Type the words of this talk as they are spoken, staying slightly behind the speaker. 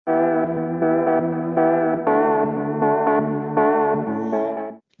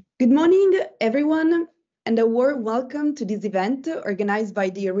morning, everyone, and a warm welcome to this event organized by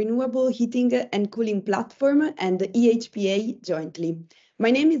the Renewable Heating and Cooling Platform and the EHPA jointly.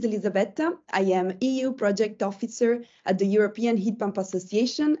 My name is Elisabetta. I am EU Project Officer at the European Heat Pump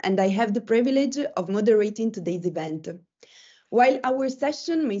Association, and I have the privilege of moderating today's event. While our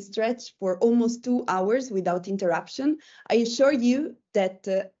session may stretch for almost 2 hours without interruption, I assure you that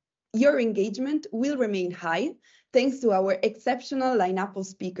your engagement will remain high, thanks to our exceptional lineup of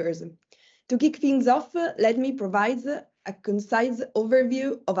speakers. To kick things off, let me provide a concise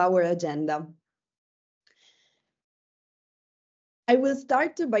overview of our agenda. I will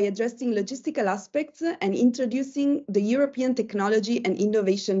start by addressing logistical aspects and introducing the European Technology and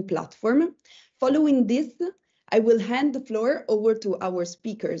Innovation Platform. Following this, I will hand the floor over to our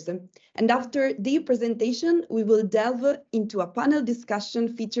speakers. And after the presentation, we will delve into a panel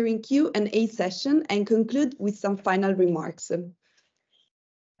discussion featuring Q&A session and conclude with some final remarks.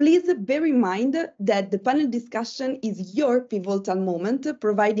 Please bear in mind that the panel discussion is your pivotal moment,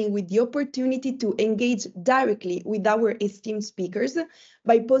 providing with the opportunity to engage directly with our esteemed speakers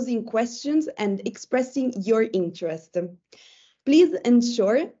by posing questions and expressing your interest. Please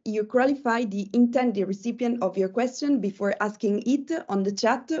ensure you qualify the intended recipient of your question before asking it on the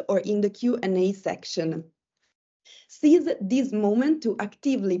chat or in the Q&A section. Seize this moment to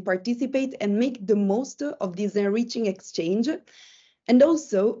actively participate and make the most of this enriching exchange. And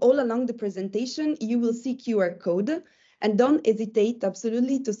also, all along the presentation, you will see QR code, and don't hesitate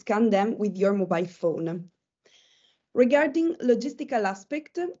absolutely to scan them with your mobile phone. Regarding logistical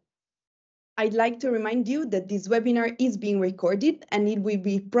aspect, I'd like to remind you that this webinar is being recorded and it will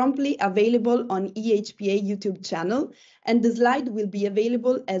be promptly available on EHPA YouTube channel, and the slide will be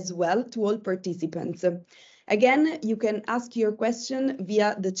available as well to all participants. Again, you can ask your question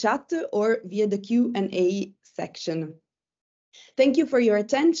via the chat or via the Q&A section. Thank you for your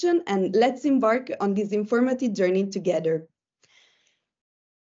attention, and let's embark on this informative journey together.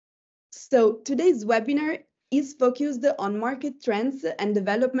 So today's webinar is focused on market trends and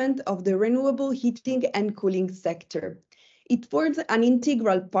development of the renewable heating and cooling sector. It forms an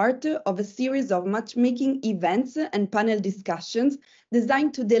integral part of a series of matchmaking events and panel discussions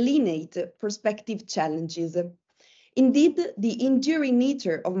designed to delineate prospective challenges. Indeed, the enduring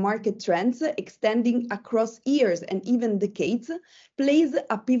nature of market trends extending across years and even decades plays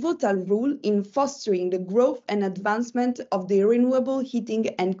a pivotal role in fostering the growth and advancement of the renewable heating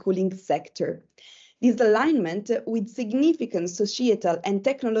and cooling sector. This alignment with significant societal and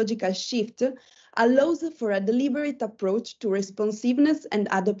technological shift allows for a deliberate approach to responsiveness and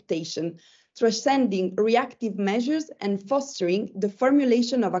adaptation, transcending reactive measures and fostering the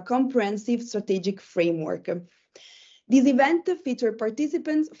formulation of a comprehensive strategic framework. This event featured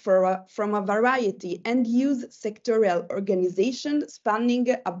participants from a variety end-use sectorial organizations spanning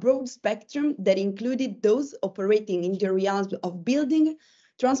a broad spectrum that included those operating in the realms of building,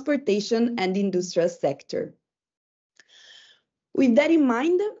 transportation, and industrial sector. With that in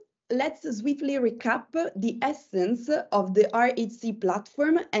mind, let's swiftly recap the essence of the RHC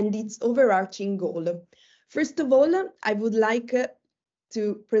platform and its overarching goal. First of all, I would like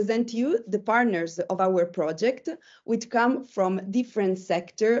to present you the partners of our project, which come from different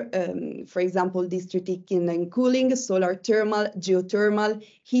sectors, for example, district heating and cooling, solar thermal, geothermal,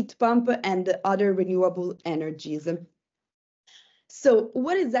 heat pump, and other renewable energies. So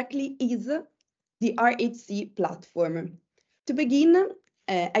what exactly is the RHC platform? To begin,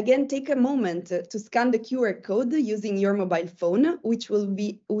 again, take a moment to scan the QR code using your mobile phone, which will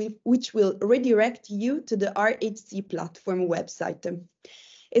redirect you to the RHC platform website.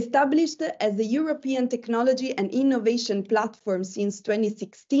 Established as a European Technology and Innovation Platform since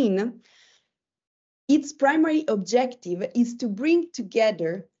 2016, its primary objective is to bring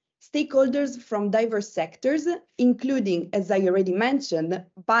together stakeholders from diverse sectors, including, as I already mentioned,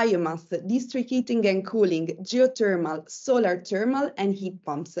 biomass, district heating and cooling, geothermal, solar thermal, and heat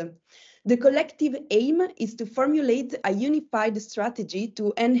pumps. The collective aim is to formulate a unified strategy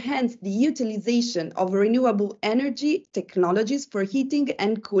to enhance the utilization of renewable energy technologies for heating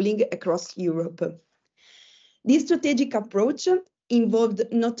and cooling across Europe. This strategic approach involved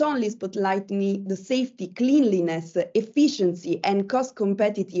not only spotlighting the safety, cleanliness, efficiency, and cost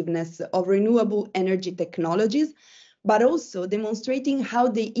competitiveness of renewable energy technologies, but also demonstrating how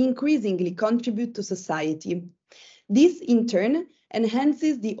they increasingly contribute to society. This, in turn,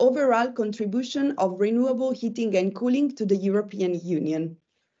 enhances the overall contribution of renewable heating and cooling to the European Union.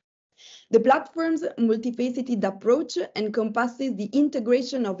 The platform's multifaceted approach encompasses the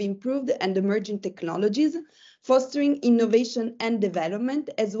integration of improved and emerging technologies, fostering innovation and development,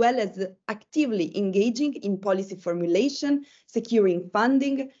 as well as actively engaging in policy formulation, securing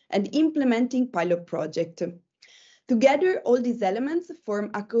funding, and implementing pilot projects. Together, all these elements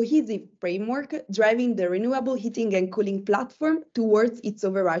form a cohesive framework driving the renewable heating and cooling platform towards its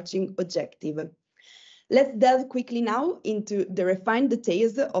overarching objective. Let's delve quickly now into the refined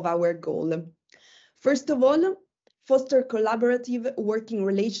details of our goal. First of all, foster collaborative working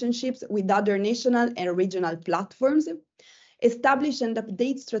relationships with other national and regional platforms, establish and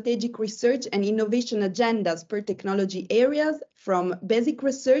update strategic research and innovation agendas per technology areas, from basic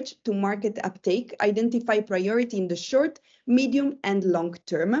research to market uptake, identify priority in the short, medium, and long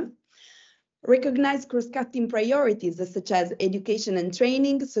term. Recognize cross-cutting priorities such as education and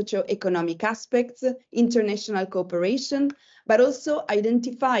training, socio-economic aspects, international cooperation, but also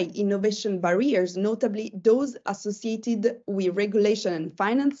identify innovation barriers, notably those associated with regulation and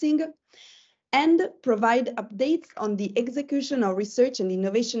financing, and provide updates on the execution of research and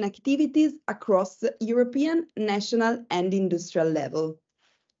innovation activities across European, national, and industrial level.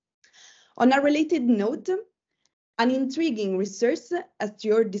 On a related note, an intriguing resource at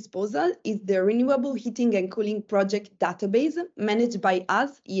your disposal is the Renewable Heating and Cooling Project database managed by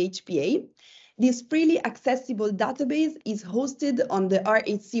us, EHPA. This freely accessible database is hosted on the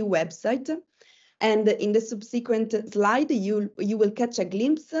RHC website, and in the subsequent slide, you will catch a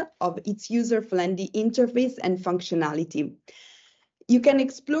glimpse of its user-friendly interface and functionality. You can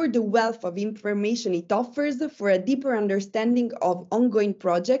explore the wealth of information it offers for a deeper understanding of ongoing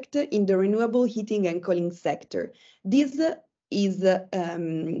projects in the renewable heating and cooling sector. This is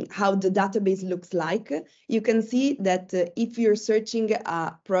how the database looks like. You can see that if you're searching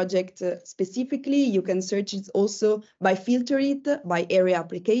a project specifically, you can search it also by filter it by area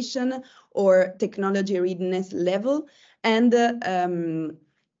application or technology readiness level, and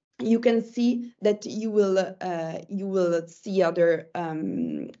you can see that you will see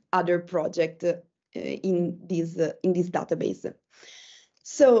other project in this database.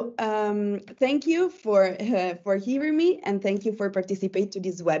 So thank you for hearing me, and thank you for participating to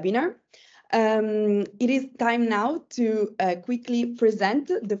this webinar. It is time now to quickly present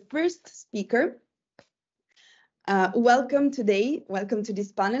the first speaker. Welcome to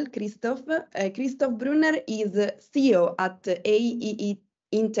this panel, Christoph. Christoph Brunner is CEO at AEE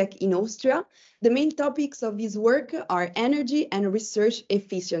Intec in Austria. The main topics of his work are energy and research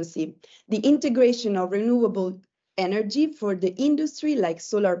efficiency, the integration of renewable energy for the industry like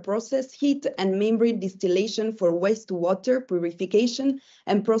solar process heat and membrane distillation for wastewater purification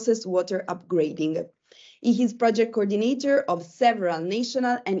and process water upgrading. He is project coordinator of several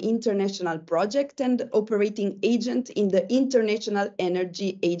national and international projects and operating agent in the International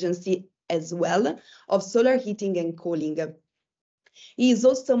Energy Agency as well of solar heating and cooling. He is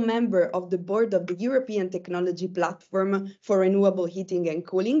also a member of the board of the European Technology Platform for Renewable Heating and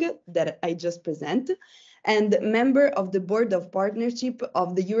Cooling that I just presented, and member of the board of partnership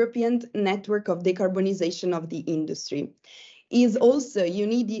of the European Network of Decarbonization of the Industry. He is also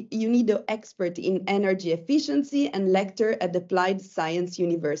UNIDO expert in energy efficiency and lecturer at Applied Science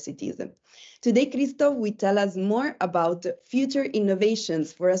Universities. Today, Christoph will tell us more about future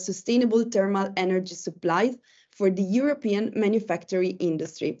innovations for a sustainable thermal energy supplies for the European manufacturing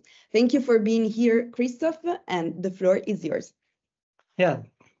industry. Thank you for being here, Christoph, and the floor is yours. Yeah,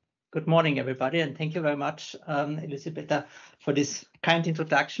 good morning, everybody, and thank you very much, Elisabetta, for this kind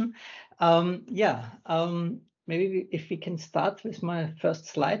introduction. Maybe if we can start with my first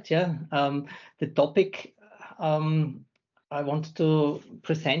slide, the topic I want to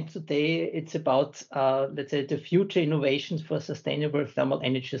present today, it's about, let's say, the future innovations for sustainable thermal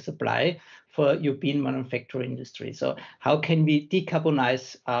energy supply for European manufacturing industry. So how can we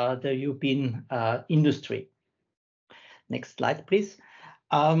decarbonize the European industry? Next slide, please.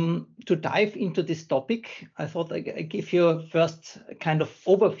 To dive into this topic, I thought I'd give you a first kind of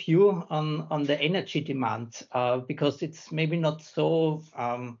overview on the energy demand, because it's maybe not so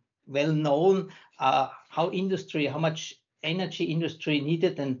well known how much energy industry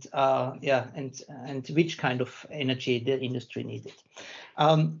needed and which kind of energy the industry needed.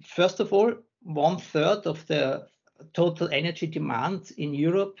 First of all, 1/3 of the total energy demand in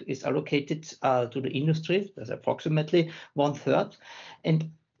Europe is allocated to the industry. That's approximately 1/3.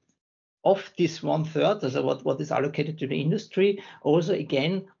 And of this 1/3, what is allocated to the industry, also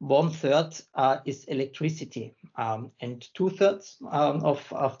again, 1/3 is electricity. And 2/3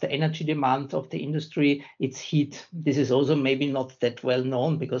 of the energy demand of the industry, it's heat. This is also maybe not that well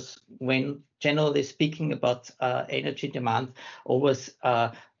known, because when generally speaking about energy demand, always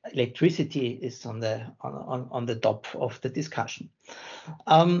electricity is on the top of the discussion.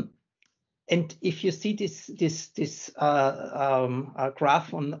 And if you see this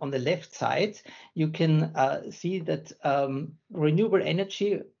graph on the left side, you can see that renewable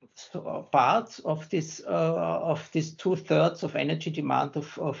energy part of this 2/3 of energy demand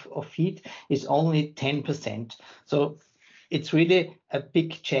of heat is only 10%. So it's really a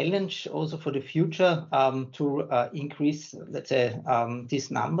big challenge also for the future to increase, let's say, these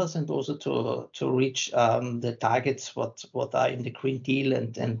numbers, and also to reach the targets what are in the Green Deal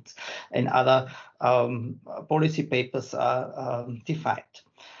and other policy papers are defined.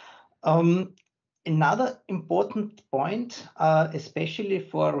 Another important point, especially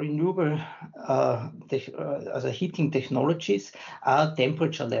for renewable heating technologies, are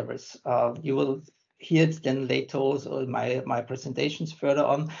temperature levels. You will hear it then later also in my presentations further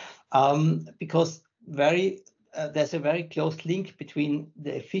on, because there's a very close link between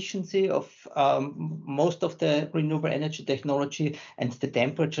the efficiency of most of the renewable energy technology and the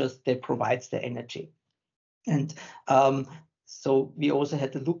temperatures that provides the energy. And so we also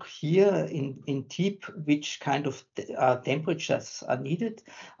had to look here in ETIP which kind of temperatures are needed.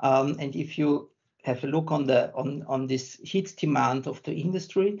 And if you have a look on this heat demand of the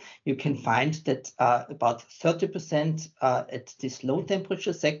industry, you can find that about 30% at this low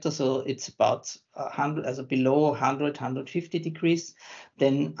temperature sector, so it's about 100 as below 150 degrees.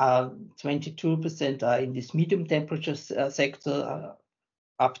 Then 22% are in this medium temperature sector,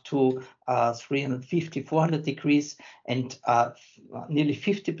 up to 350, 400 degrees, and nearly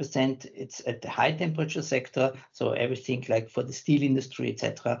 50% it's at the high temperature sector. So everything like for the steel industry,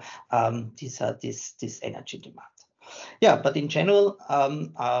 etc. These are this energy demand. Yeah, but in general,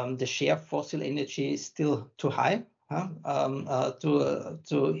 the share of fossil energy is still too high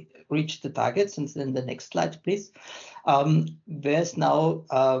to reach the targets. And then the next slide, please. There's now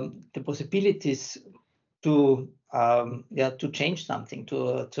the possibilities to change something,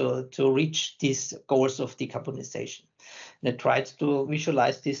 to reach these goals of decarbonization. And I tried to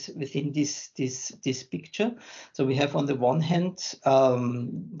visualize this within this picture. So we have on the one hand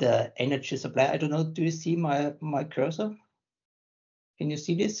the energy supply. I don't know, do you see my cursor? Can you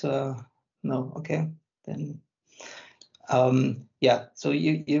see this? No, okay, then. Yeah, so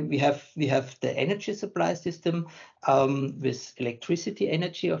we have the energy supply system with electricity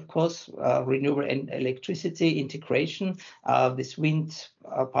energy, of course, renewable electricity integration with wind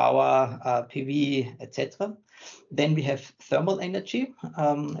power, PV, etc. Then we have thermal energy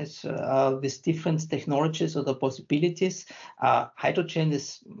with different technologies or the possibilities. Hydrogen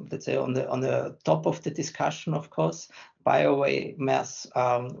is, let's say, on the top of the discussion, of course. Biomass,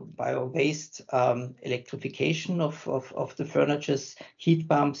 bio-waste, electrification of the furnitures, heat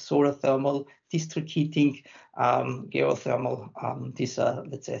pumps, solar thermal, district heating, geothermal. These are,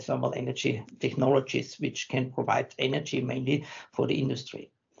 let's say, thermal energy technologies which can provide energy mainly for the industry.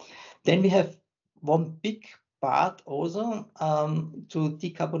 Then we have one big part also to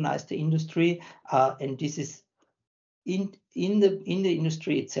decarbonize the industry, and this is in the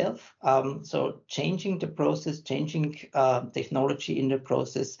industry itself. So changing the process, changing technology in the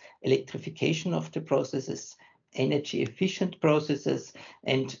process, electrification of the processes, energy efficient processes,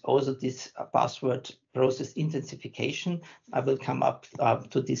 and also this buzzword process intensification. I will come up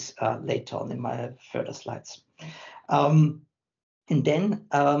to this later on in my further slides. And then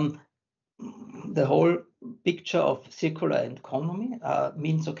the whole picture of circular economy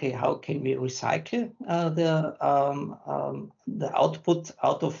means, okay, how can we recycle the output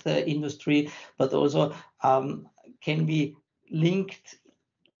out of the industry, but also can we link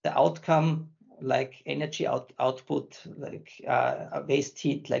the outcome like energy output, like waste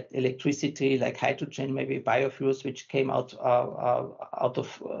heat, like electricity, like hydrogen, maybe biofuels, which came out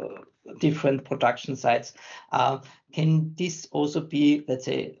of different production sites. Can this also be, let's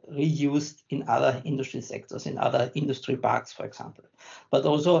say, reused in other industry sectors, in other industry parks, for example? But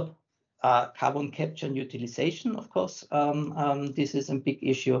also carbon capture and utilization, of course, this is a big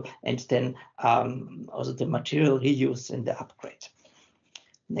issue. And then also the material reuse and the upgrade.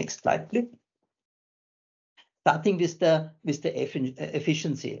 Next slide, please. Starting with the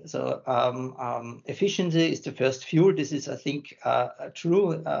efficiency. So efficiency is the first fuel. This is, I think,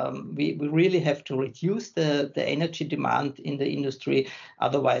 true. We really have to reduce the energy demand in the industry.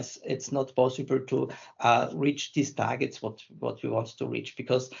 Otherwise, it's not possible to reach these targets, what we want to reach,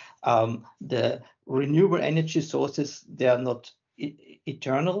 because the renewable energy sources, they are not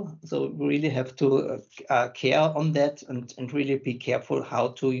eternal. So we really have to care on that and really be careful how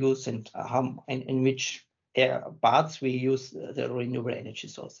to use and how and in which parts we use the renewable energy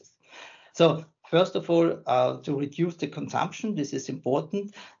sources. So first of all, to reduce the consumption, this is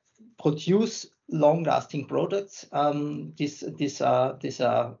important. Produce long-lasting products. These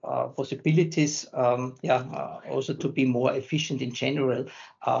are possibilities, also to be more efficient in general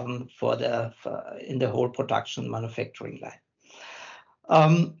in the whole production manufacturing line.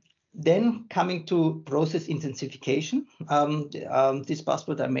 Then coming to process intensification, this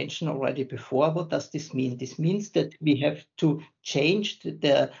buzzword I mentioned already before. What does this mean? This means that we have to change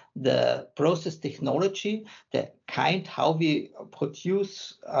the process technology, the kind how we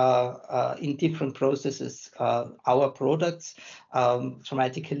produce in different processes our products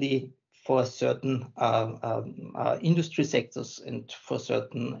dramatically for certain industry sectors and for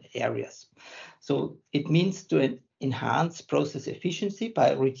certain areas. So it means to enhance process efficiency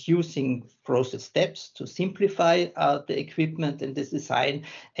by reducing process steps, to simplify the equipment and the design,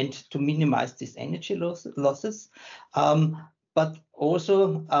 and to minimize these energy losses, but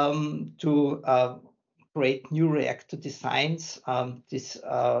also to create new reactor designs. This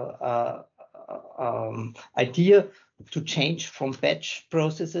idea to change from batch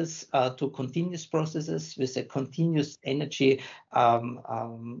processes to continuous processes with a continuous energy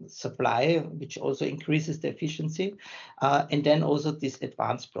supply, which also increases the efficiency, and then also this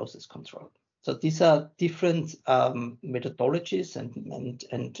advanced process control. So these are different methodologies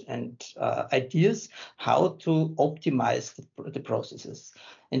and ideas how to optimize the processes,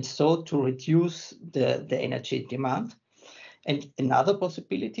 and so to reduce the energy demand. And another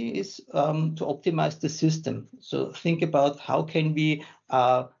possibility is to optimize the system. So think about how can we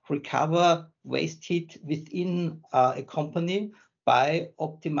recover waste heat within a company by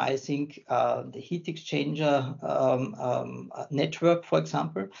optimizing the heat exchanger network, for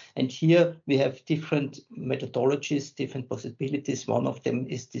example. And here we have different methodologies, different possibilities. One of them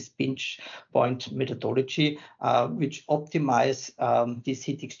is this pinch point methodology, which optimize these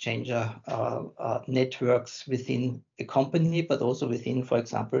heat exchanger networks within a company, but also within, for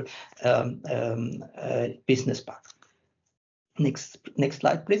example, a business park. Next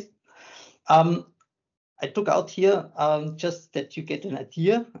slide, please. I took out here just that you get an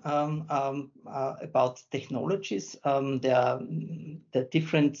idea about technologies. There are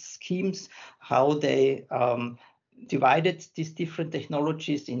different schemes, how they divided these different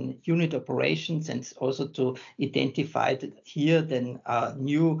technologies in unit operations, and also to identify here then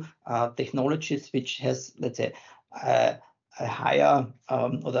new technologies which has, let's say, a higher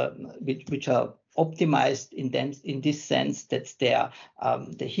which are optimized in this sense that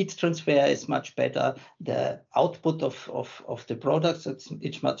the heat transfer is much better, the output of the products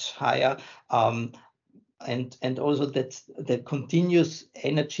it's much higher, and also that the continuous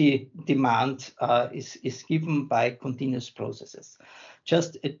energy demand is given by continuous processes.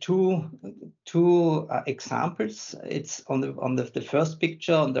 Just two examples. It's on the first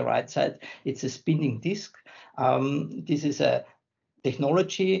picture on the right side. It's a spinning disc. This is a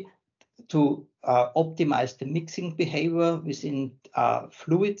technology to optimize the mixing behavior within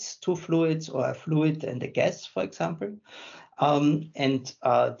fluids, two fluids, or a fluid and a gas, for example. And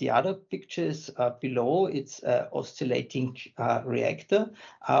the other pictures below, it's an oscillating reactor.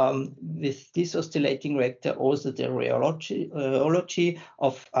 With this oscillating reactor, also the rheology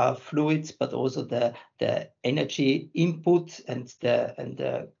of fluids, but also the energy input and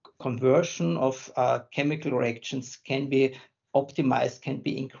the conversion of chemical reactions can be optimized, can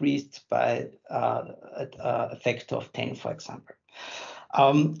be increased by a factor of 10, for example.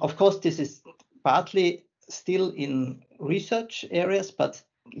 Of course, this is partly still in research areas, but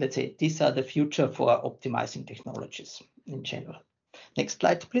let's say these are the future for optimizing technologies in general. Next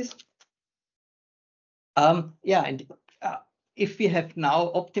slide, please. If we have now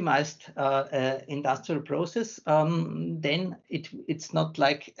optimized industrial process, then it's not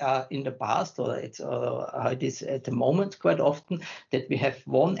like in the past, or it's how it is at the moment quite often, that we have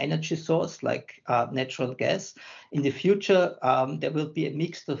one energy source like natural gas. In the future, there will be a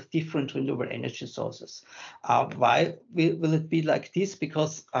mix of different renewable energy sources. Why will it be like this?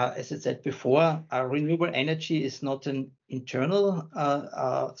 Because, as I said before, renewable energy is not an internal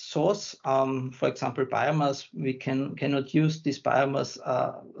source. For example, biomass, we cannot use this biomass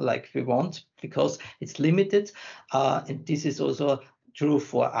like we want because it's limited. And this is also true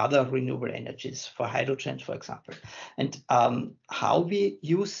for other renewable energies, for hydrogen, for example. And how we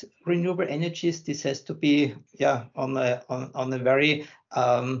use renewable energies, this has to be on a very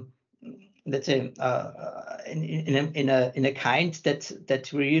let's say in a kind that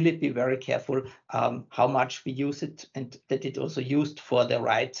we really be very careful how much we use it, and that it also used for the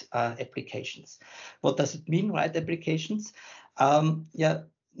right applications. What does it mean, right applications?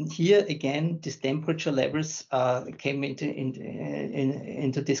 Here again, these temperature levels came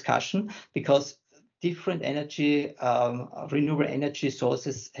into discussion, because different energy, renewable energy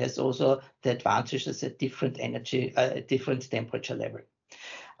sources has also the advantages at different energy, different temperature level.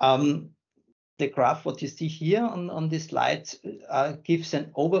 The graph, what you see here on this slide, gives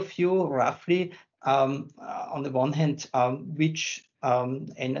an overview roughly, on the one hand, which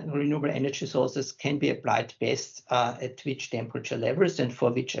renewable energy sources can be applied best at which temperature levels and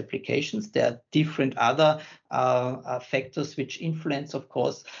for which applications. There are different other factors which influence, of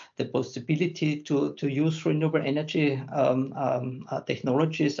course, the possibility to use renewable energy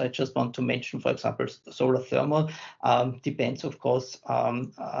technologies. I just want to mention, for example, solar thermal depends, of course,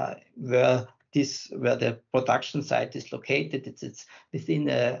 where the production site is located. It's within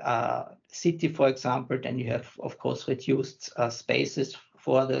a city, for example, then you have, of course, reduced spaces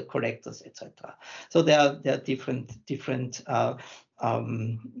for the collectors, etc. So there are different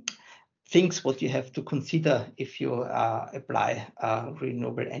things what you have to consider if you apply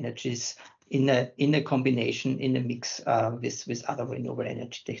renewable energies in a combination, in a mix with other renewable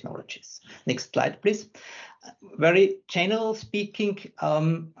energy technologies. Next slide, please. Very general speaking,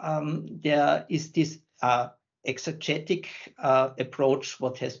 there is this exegetic approach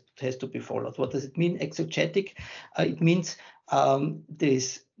what has to be followed. What does it mean, exegetic? It means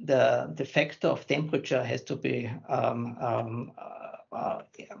the factor of temperature has to be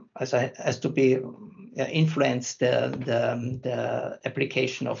influence the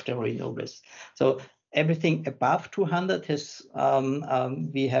application of the renewables. So everything above 200 has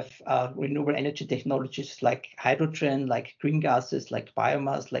we have renewable energy technologies like hydrogen, like green gases, like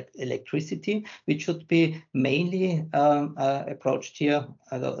biomass, like electricity, which should be mainly approached here,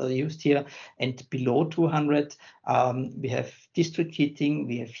 used here. And below 200, we have district heating,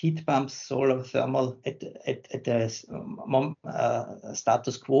 we have heat pumps, solar thermal at the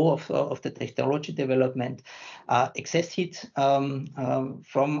status quo of the technology development, excess heat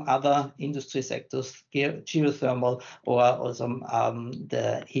from other industry sectors, geothermal, or also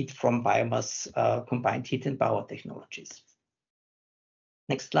the heat from biomass, combined heat and power technologies.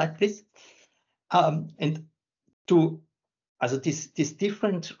 Next slide, please. And also these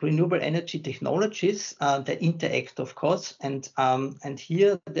different renewable energy technologies, they interact, of course, and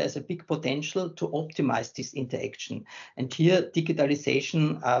here there's a big potential to optimize this interaction. And here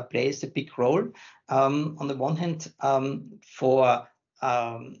digitalization plays a big role. On the one hand, for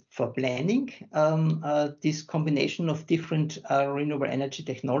planning this combination of different renewable energy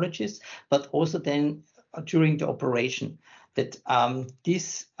technologies, but also then during the operation, that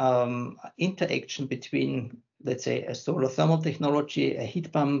this interaction between, let's say, a solar thermal technology, a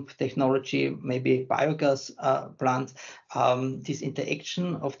heat pump technology, maybe biogas plant, this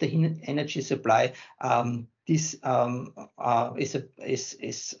interaction of the energy supply, this is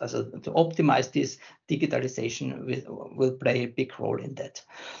to optimize this, digitalization will play a big role in that.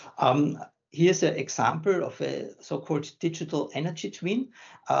 Here's an example of a so-called digital energy twin.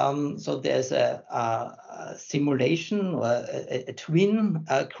 So there's a simulation or a twin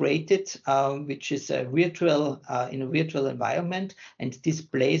created, which is a virtual in a virtual environment, and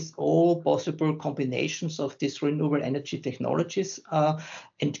displays all possible combinations of these renewable energy technologies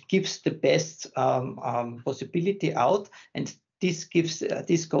and gives the best possibility out. And this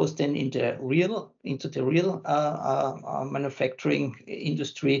goes then into the real manufacturing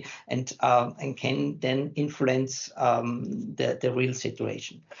industry and can then influence the real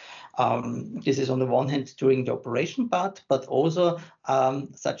situation. This is on the one hand during the operation part, but also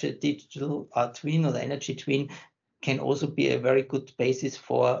such a digital twin or the energy twin can also be a very good basis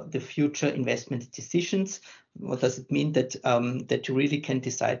for the future investment decisions. What does it mean? That that you really can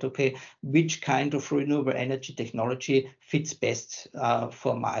decide, okay, which kind of renewable energy technology fits best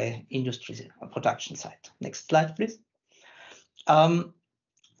for my industry production site. Next slide, please.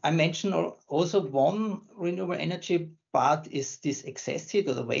 I mentioned also one renewable energy part is this excess heat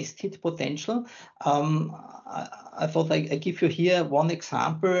or the waste heat potential. I thought I give you here one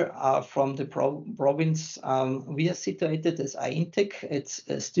example from the province we are situated as INTEC. It's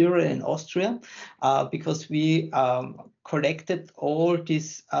Styria in Austria, because we collected all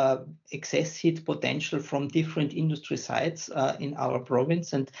this excess heat potential from different industry sites in our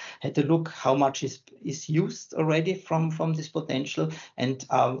province and had to look how much is used already from this potential and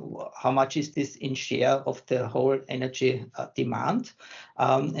how much is this in share of the whole energy demand.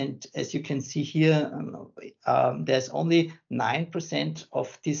 And as you can see here, there's only 9%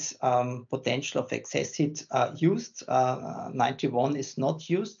 of this potential of excess heat used. 91 is not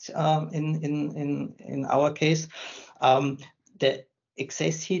used in our case. The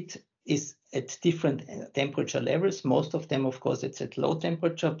excess heat is at different temperature levels. Most of them, of course, it's at low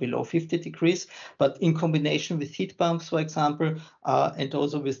temperature, below 50 degrees, but in combination with heat pumps, for example, and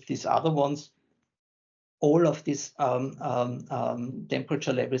also with these other ones, all of these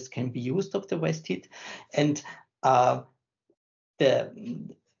temperature levels can be used of the waste heat. And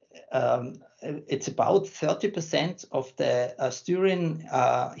it's about 30% of the Styrian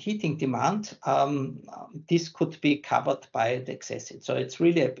heating demand. This could be covered by the excess heat. So it's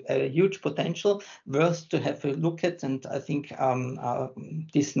really a huge potential worth to have a look at. And I think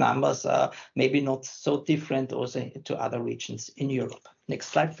these numbers are maybe not so different also to other regions in Europe. Next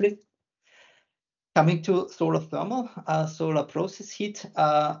slide, please. Coming to solar thermal, solar process heat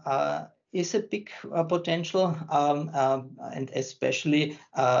is a big potential, and especially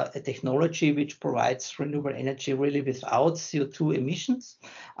a technology which provides renewable energy really without CO2 emissions.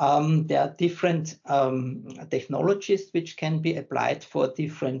 There are different technologies which can be applied for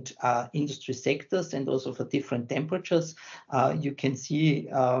different industry sectors and also for different temperatures. You can see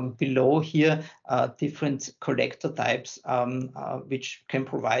below here different collector types which can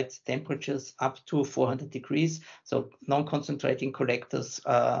provide temperatures up to 400 degrees. So non-concentrating collectors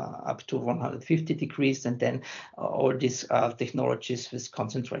up to 150 degrees, and then all these technologies with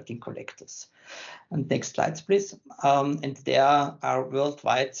concentrating collectors. And next slides, please. And there are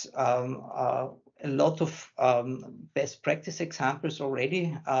worldwide a lot of best practice examples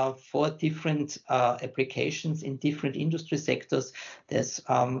already for different applications in different industry sectors. There's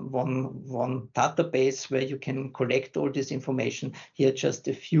one database where you can collect all this information. Here, just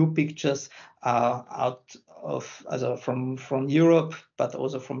a few pictures out of from Europe, but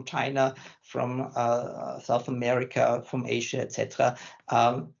also from China, from South America, from Asia, etc.,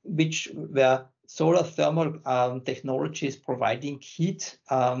 which were solar thermal technologies providing heat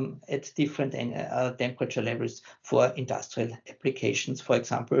at different temperature levels for industrial applications. For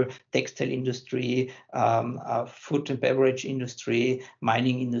example, textile industry, food and beverage industry,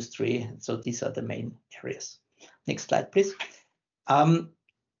 mining industry. So these are the main areas. Next slide, please.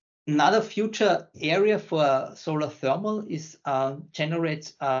 Another future area for solar thermal is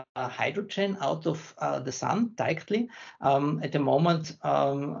generate hydrogen out of the sun directly. At the moment,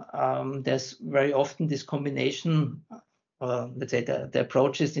 there's very often this combination, let's say the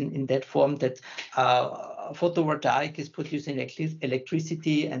approaches in that form that photovoltaic is producing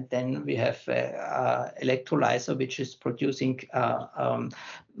electricity, and then we have electrolyzer which is producing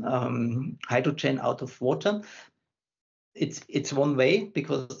hydrogen out of water. It's one way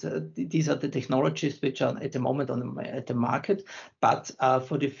because these are the technologies which are at the moment at the market. But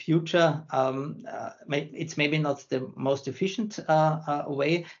for the future, it's maybe not the most efficient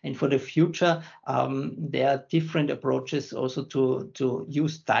way. And for the future, there are different approaches also to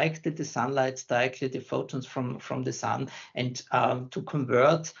use directly the sunlight, directly the photons from the sun, and to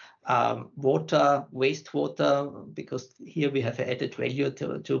convert water, wastewater, because here we have added value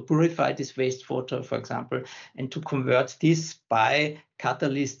to purify this wastewater, for example, and to convert this by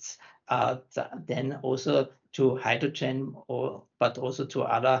catalysts, then also to hydrogen, but also to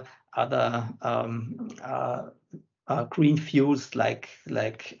other green fuels like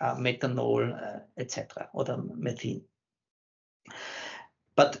methanol, etc., or the methane.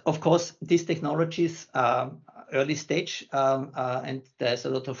 But of course, these technologies are early stage, and there's a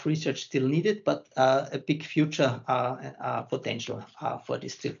lot of research still needed, but a big future potential for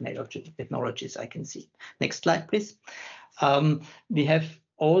these technologies I can see. Next slide, please. We have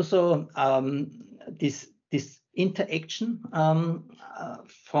also this interaction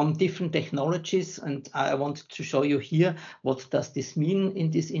from different technologies, and I wanted to show you here what does this mean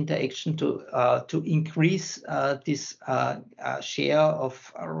in this interaction to increase this share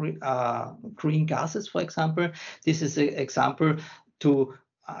of green gases, for example. This is an example to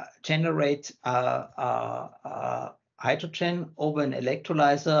generate hydrogen over an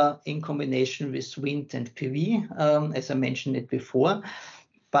electrolyzer in combination with wind and PV, as I mentioned it before.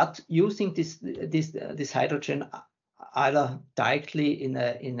 But using this hydrogen either directly in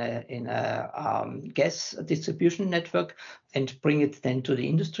a gas distribution network and bring it then to the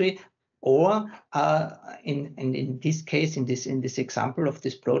industry, or in this case, in this example of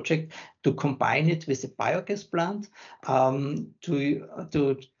this project, to combine it with a biogas plant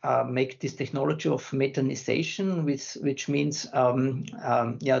to make this technology of methanization, which means the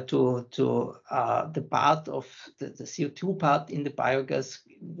part of the CO2 part in the biogas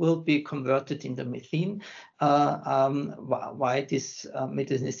will be converted into methane via this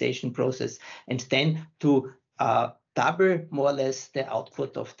methanization process, and then to double more or less the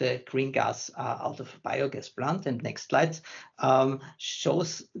output of the green gas out of a biogas plant. And next slide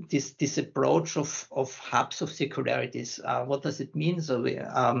shows this approach of hubs of circularities. What does it mean? So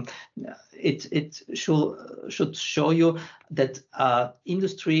it should show you that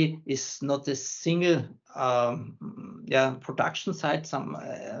industry is not a single production site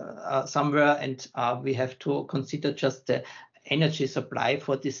somewhere, and we have to consider just the energy supply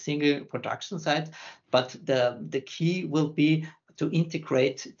for this single production site, but the key will be to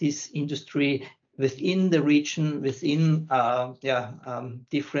integrate this industry within the region, within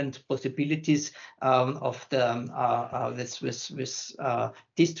different possibilities of the with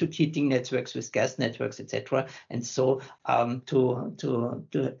district heating networks, with gas networks, etc. And so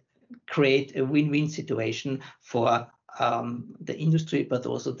to create a win-win situation for the industry, but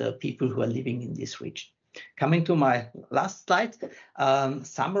also the people who are living in this region. Coming to my last slide,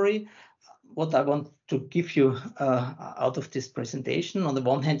 summary. What I want to give you out of this presentation, on the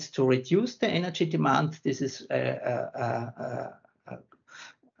one hand, to reduce the energy demand. This is a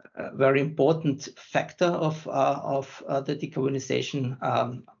very important factor of the decarbonization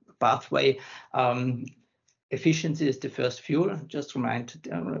pathway. Efficiency is the first fuel, just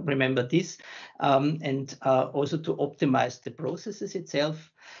remember this, and also to optimize the processes itself.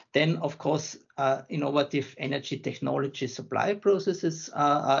 Then, of course, innovative energy technology supply processes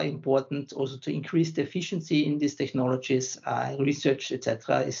are important, also to increase the efficiency in these technologies. Research,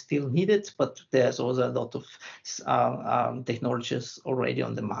 etc., is still needed, but there's also a lot of technologies already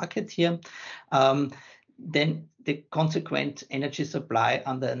on the market here. Then the consequent energy supply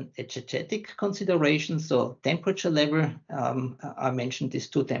under an energetic consideration, so temperature level. I mentioned these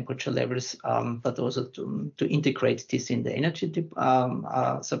two temperature levels, but also to integrate this in the energy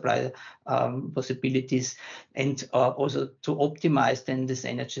supply possibilities, and also to optimize then this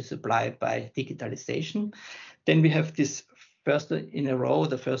energy supply by digitalization. Then we have this first in a row,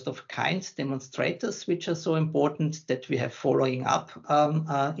 the first of kind demonstrators, which are so important that we have following up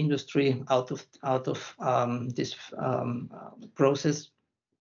industry out of this process.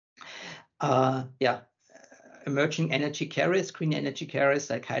 Emerging energy carriers, green energy carriers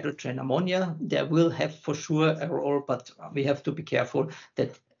like hydrogen, ammonia, they will have for sure a role, but we have to be careful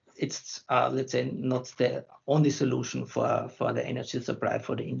that it's, let's say, not the only solution for the energy supply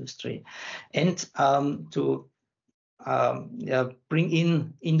for the industry. And to bring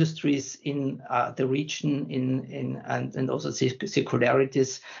in industries in the region and also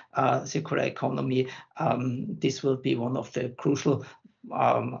circularities, circular economy. This will be one of the crucial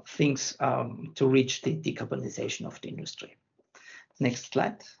things to reach the decarbonization of the industry. Next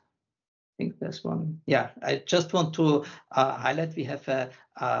slide. I think there's one. Yeah, I just want to highlight we have a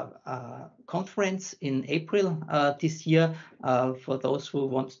conference in April this year for those who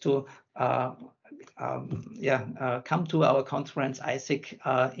want to come to our conference, ISEC,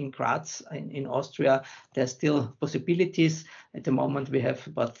 in Graz, in Austria. There's still possibilities. At the moment, we have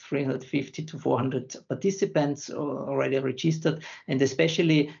about 350 to 400 participants already registered, and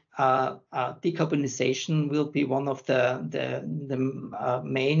especially decarbonization will be one of the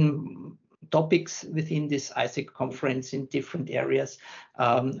main topics within this ISEC conference in different areas,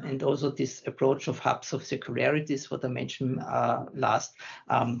 and also this approach of hubs of circularities, what I mentioned last.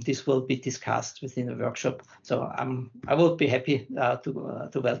 This will be discussed within a workshop. So I will be happy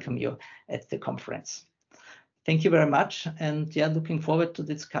to welcome you at the conference. Thank you very much, and looking forward to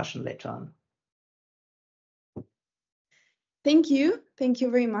the discussion later on. Thank you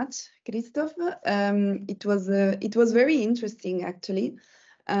very much, Christoph. It was very interesting, actually.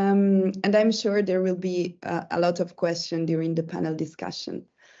 And I'm sure there will be a lot of questions during the panel discussion.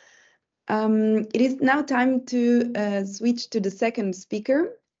 It is now time to switch to the second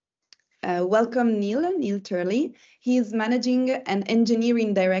speaker. Welcome Neil Turley. He is Managing and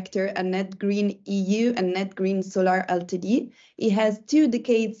Engineering Director at Net Green EU and Net Green Solar Ltd. He has 2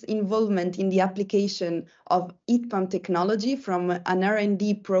 decades involvement in the application of heat pump technology, from an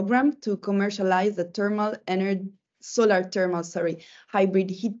R&D program to commercialize a solar thermal hybrid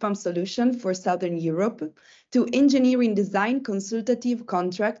heat pump solution for Southern Europe, to engineering design consultative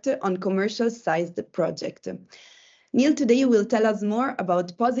contract on commercial sized project. Neil today will tell us more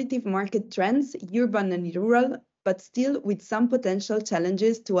about positive market trends, urban and rural, but still with some potential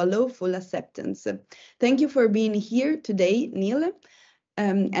challenges to allow full acceptance. Thank you for being here today, Neil,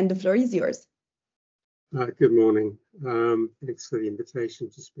 and the floor is yours. Good morning. Thanks for the invitation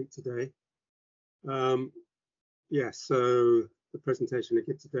to speak today. So the presentation I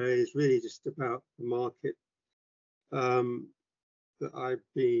give today is really just about the market that I've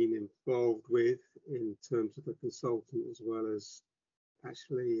been involved with in terms of a consultant, as well as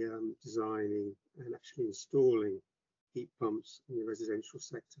actually designing and actually installing heat pumps in the residential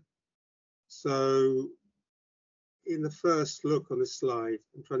sector. So in the first look on the slide,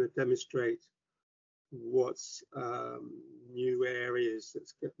 I'm trying to demonstrate what's new areas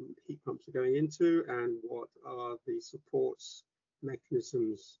that heat pumps are going into and what are the supports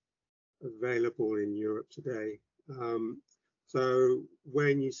mechanisms available in Europe today. So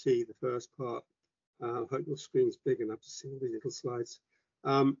when you see the first part, I hope your screen's big enough to see all these little slides.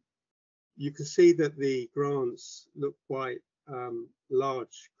 You can see that the grants look quite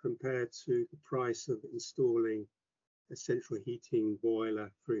large compared to the price of installing a central heating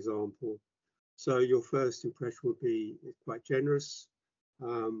boiler, for example. So your first impression would be quite generous.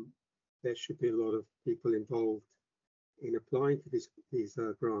 There should be a lot of people involved in applying for these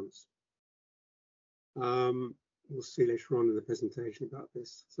grants. We'll see later on in the presentation about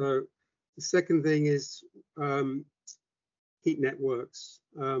this. So the second thing is heat networks.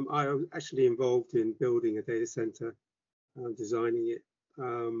 I was actually involved in building a data center, designing it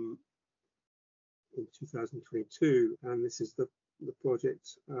in 2022, and this is the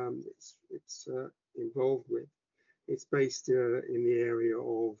project it's involved with. It's based in the area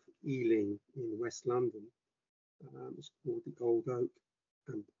of Ealing in West London. It's called the Old Oak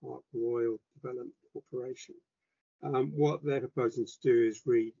and Park Royal Development Corporation. What they're proposing to do is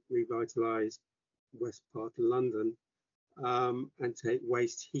revitalise west part of London and take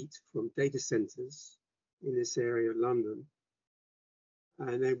waste heat from data centres in this area of London,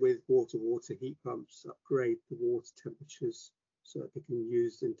 and then with water heat pumps upgrade the water temperatures so that they can be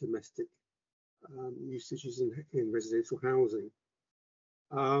used in domestic usages in residential housing.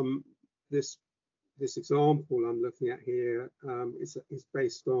 This example I'm looking at here is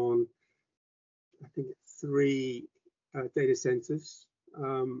based on, I think, 3 data centers.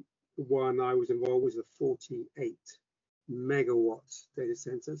 The one I was involved with was a 48 megawatt data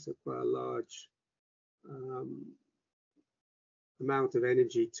center, so quite a large amount of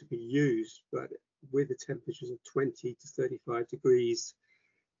energy to be used, but with the temperatures of 20 to 35 degrees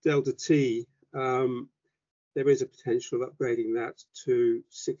delta T, there is a potential of upgrading that to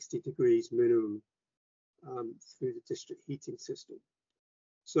 60 degrees minimum through the district heating system.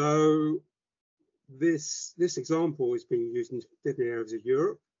 So this example is being used in different areas of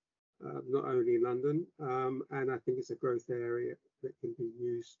Europe, not only in London, and I think it's a growth area that can be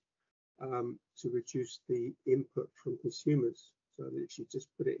used to reduce the input from consumers. So that you just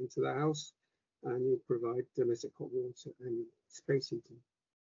put it into the house and you provide domestic hot water and space heating.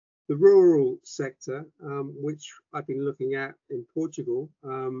 The rural sector, which I've been looking at in Portugal,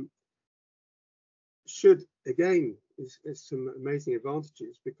 should again is some amazing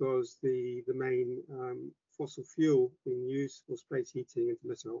advantages, because the main fossil fuel being used for space heating and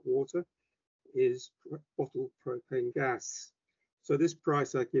domestic hot water is bottled propane gas. So this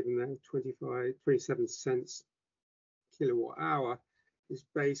price I've given there, 27 cents kilowatt hour, is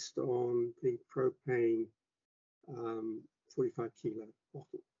based on the propane 45 kilo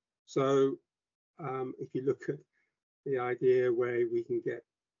bottle. So if you look at the idea where we can get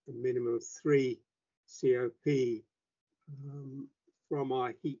a minimum of 3 COP from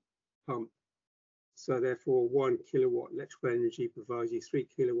our heat pump, so therefore 1 kilowatt electrical energy provides you 3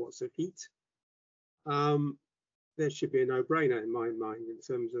 kilowatts of heat, there should be a no-brainer in my mind in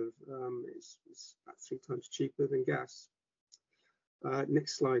terms of it's about 3 times cheaper than gas.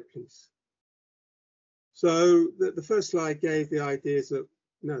 Next slide, please. So the first slide gave the ideas that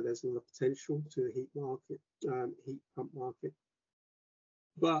there's a lot of potential to the heat market, heat pump market,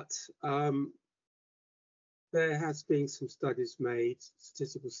 but there has been some studies made,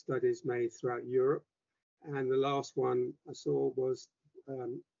 statistical studies made throughout Europe, and the last one I saw was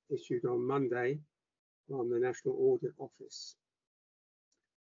issued on Monday from the National Audit Office.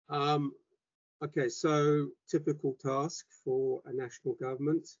 Okay, so typical task for a national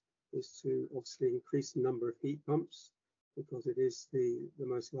government is to obviously increase the number of heat pumps, because it is the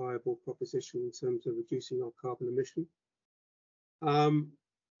most viable proposition in terms of reducing our carbon emission.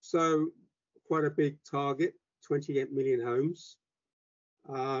 So quite a big target, 28 million homes.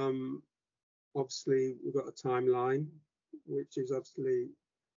 Obviously, we've got a timeline, which is obviously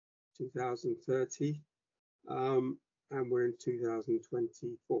 2030, and we're in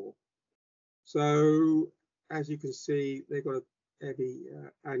 2024. So as you can see, they've got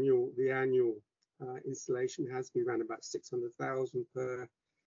the annual installation has to be around about 600,000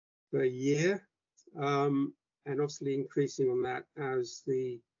 per year, and obviously increasing on that as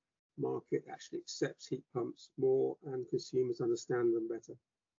the market actually accepts heat pumps more and consumers understand them better.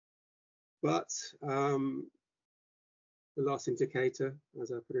 But the last indicator,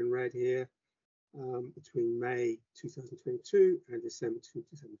 as I put in red here, between May 2022 and December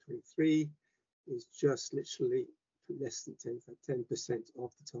 2023 is just literally less than 10%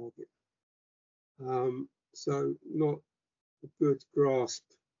 of the target. So not a good grasp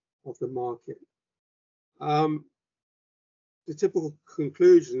of the market. The typical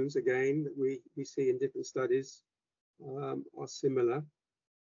conclusions, again, that we see in different studies are similar.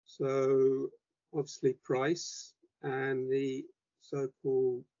 So obviously price and the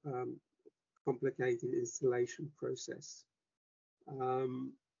so-called complicated installation process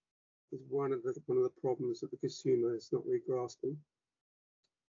is one of the problems that the consumer is not really grasping.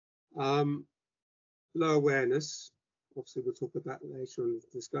 Low awareness, obviously we'll talk about that later in the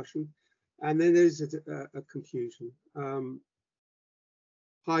discussion. And then there's a confusion.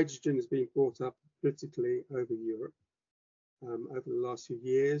 Hydrogen has been brought up politically over Europe over the last few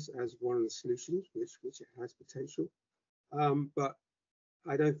years as one of the solutions, which it has potential. But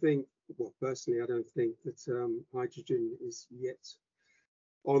I don't think, well, personally, I don't think that hydrogen is yet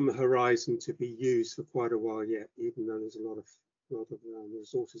on the horizon to be used for quite a while yet, even though there's a lot of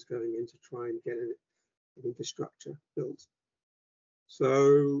resources going in to try and get an infrastructure built.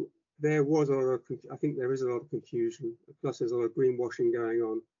 So there was a lot of, I think there is a lot of confusion. Plus, there's a lot of greenwashing going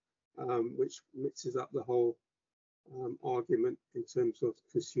on, which mixes up the whole argument in terms of the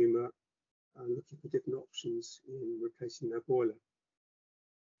consumer looking for different options in replacing their boiler.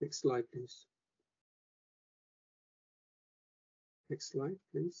 Next slide, please. Next slide,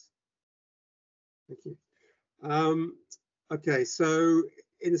 please. Thank you. Okay, so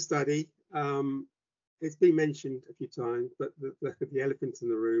in the study, it's been mentioned a few times, but the elephant in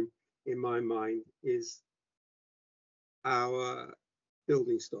the room, in my mind, is our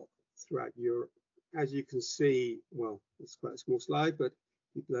building stock throughout Europe. As you can see, well, it's quite a small slide, but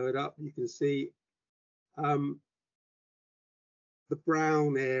you blow it up, you can see the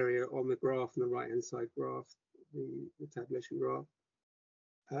brown area on the graph, on the right-hand side graph, the tabulation graph,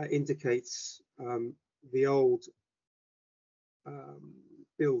 indicates the old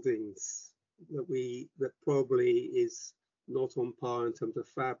buildings that probably is not on par in terms of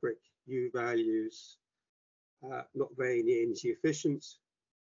fabric, U values, not very energy efficient.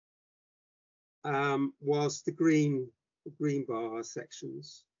 Whilst the green bar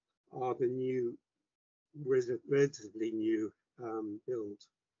sections are the new, relatively new build.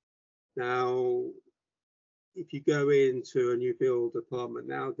 Now, if you go into a new build apartment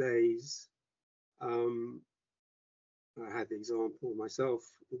nowadays, I had the example myself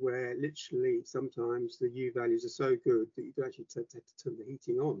where literally sometimes the U values are so good that you actually have to turn the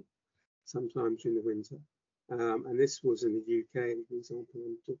heating on sometimes during the winter. And this was in the UK, the example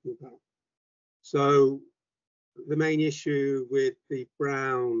I'm talking about. So the main issue with the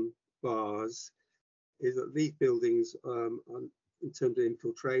brown bars is that these buildings, in terms of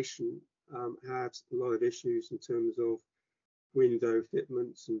infiltration, have a lot of issues in terms of window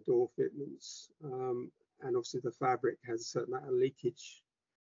fitments and door fitments. And obviously the fabric has a certain amount of leakage.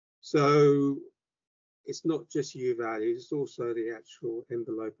 So it's not just U values, it's also the actual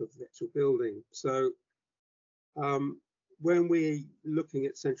envelope of the actual building. So when we're looking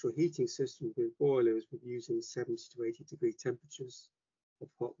at central heating systems with boilers, we're using 70 to 80 degree temperatures of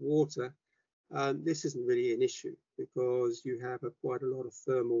hot water. This isn't really an issue because you have quite a lot of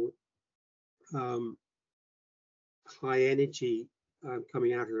thermal high energy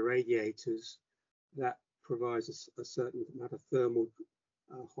coming out of the radiators that provides a certain amount of thermal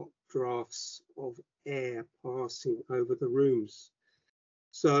hot drafts of air passing over the rooms.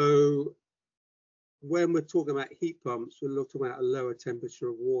 So when we're talking about heat pumps, we're talking about a lower temperature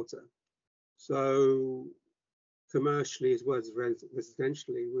of water. So commercially as well as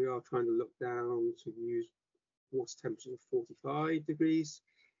residentially, we are trying to look down to use water temperature of 45 degrees,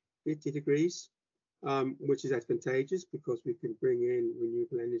 50 degrees, which is advantageous because we can bring in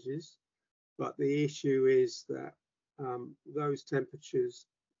renewable energies. But the issue is that those temperatures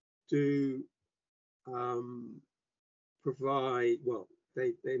do provide, well,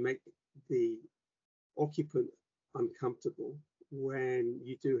 they make the occupant uncomfortable when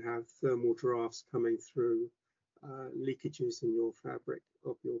you do have thermal drafts coming through leakages in your fabric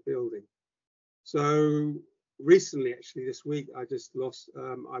of your building. So recently, actually this week, I just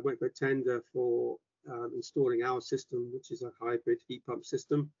I went for a tender for installing our system, which is a hybrid heat pump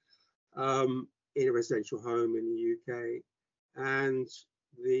system in a residential home in the UK. And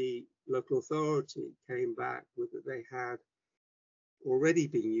the local authority came back with that they had already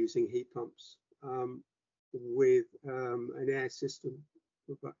been using heat pumps with an air system,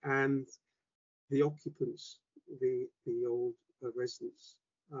 and the occupants, the old residents,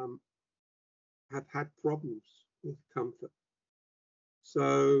 have had problems with comfort.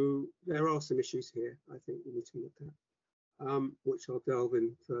 So there are some issues here I think we need to look at, which I'll delve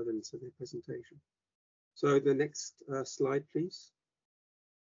in further into the presentation. So the next slide, please.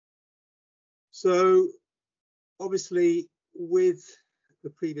 So obviously, with the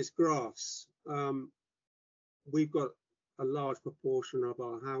previous graphs, we've got a large proportion of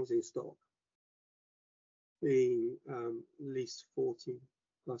our housing stock being at least 40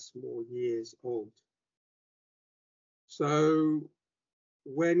 plus more years old. So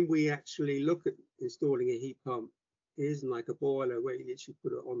when we actually look at installing a heat pump, it isn't like a boiler where you literally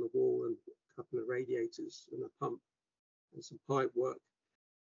put it on the wall and a couple of radiators and a pump and some pipe work.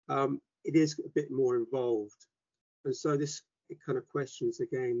 It is a bit more involved. And so this it kind of questions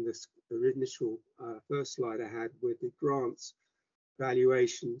again this initial first slide I had with the grants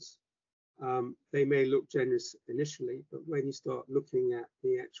valuations. They may look generous initially, but when you start looking at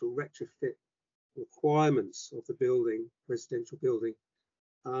the actual retrofit requirements of the building, residential building,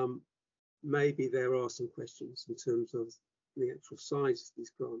 maybe there are some questions in terms of the actual size of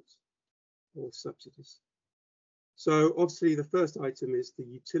these grants or subsidies. So obviously the first item is the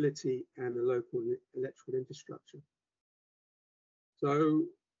utility and the local electrical infrastructure. So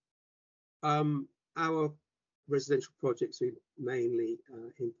our residential projects are mainly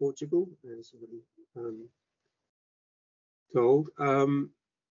in Portugal, as already told.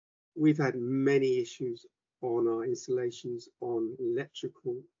 We've had many issues on our installations on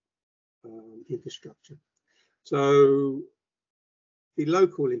electrical infrastructure. So the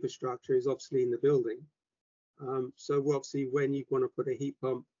local infrastructure is obviously in the building. So obviously when you want to put a heat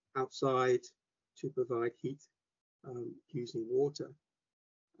pump outside to provide heat using water,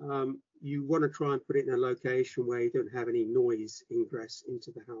 you want to try and put it in a location where you don't have any noise ingress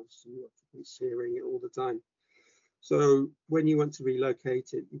into the house. You have to be steering it all the time. So when you want to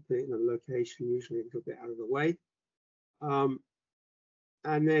relocate it, you put it in a location usually a little bit out of the way.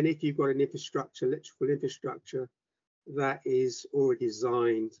 And then if you've got an infrastructure, electrical infrastructure that is already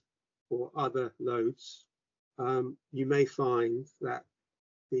designed for other loads, you may find that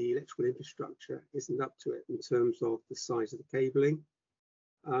the electrical infrastructure isn't up to it in terms of the size of the cabling.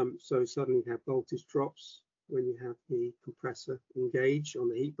 So suddenly you have voltage drops when you have the compressor engage on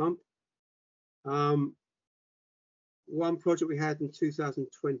the heat pump. One project we had in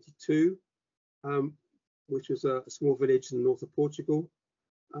 2022, which was a small village in the north of Portugal,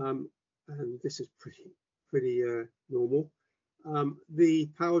 and this is pretty normal. The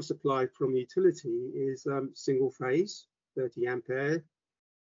power supply from the utility is single phase, 30 ampere.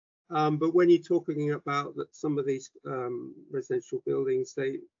 But when you're talking about that, some of these residential buildings,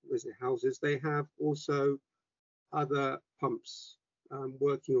 resident houses, they have also other pumps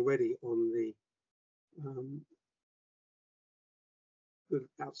working already on the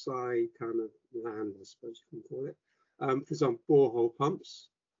outside kind of land, I suppose you can call it. For example, borehole pumps.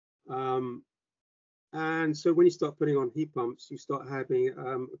 And so when you start putting on heat pumps, you start having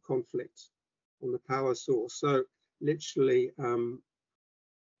a conflict on the power source. So literally,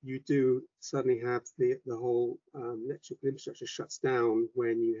 you do suddenly have the whole electrical infrastructure shuts down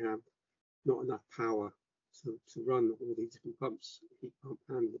when you have not enough power to run all these different pumps, heat pump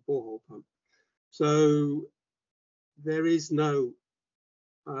and the borehole pump. So there is no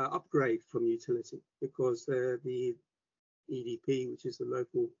upgrade from utility because the EDP, which is the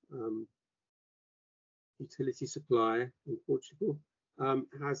local utility supplier in Portugal,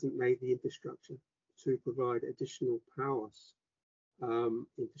 hasn't made the infrastructure to provide additional powers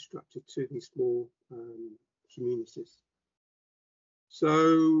infrastructure to these small communities.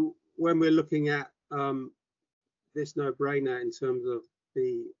 So when we're looking at this no-brainer in terms of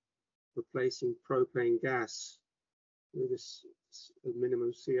the replacing propane gas with this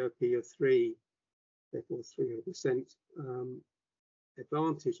minimum COP of 3, therefore 300%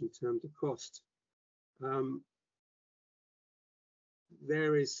 advantage in terms of cost,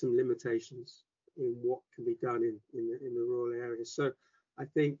 there is some limitations in what can be done in the rural areas. So I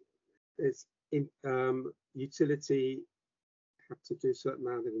think it's utility have to do a certain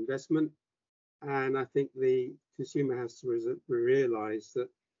amount of investment, and I think the consumer has to realize that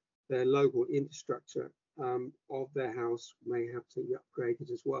their local infrastructure of their house may have to be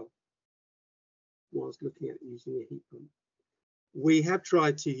upgraded as well whilst looking at using a heat pump. We have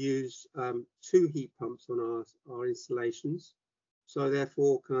tried to use 2 heat pumps on our installations. So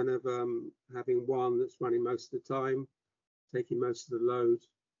therefore kind of having one that's running most of the time, taking most of the load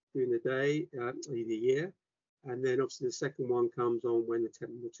during the day, the year. And then obviously the second one comes on when the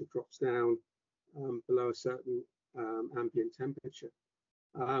temperature drops down below a certain ambient temperature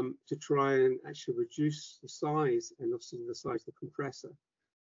to try and actually reduce the size and obviously the size of the compressor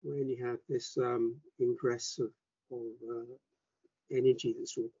when you have this ingress of energy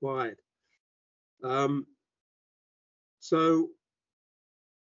that's required. So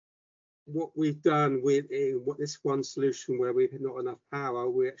what we've done with this one solution where we've not enough power,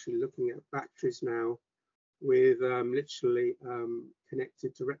 we're actually looking at batteries now with literally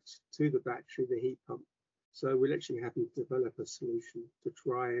connected direct to the battery, the heat pump. So we're actually having to develop a solution to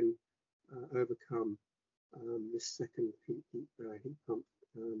try and overcome this second heat pump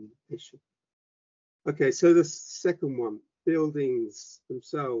issue. Okay, so the second one, buildings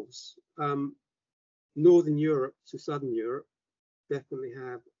themselves. Northern Europe to Southern Europe definitely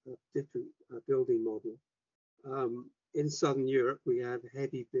have a different building model. In Southern Europe, we have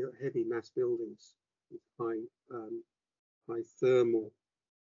heavy mass buildings with high thermal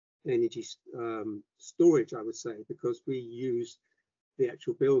energy storage, I would say, because we use the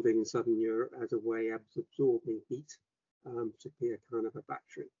actual building in Southern Europe as a way of absorbing heat to be a kind of a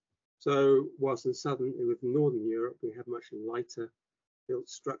battery. So whilst with Northern Europe, we have much lighter built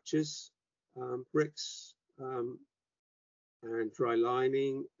structures, bricks and dry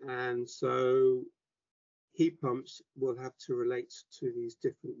lining, and so heat pumps will have to relate to these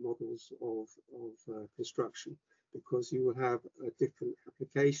different models of construction, because you will have a different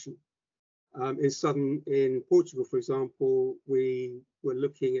application. In Portugal, for example, we were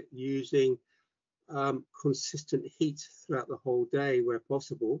looking at using consistent heat throughout the whole day where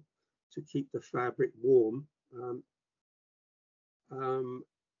possible to keep the fabric warm,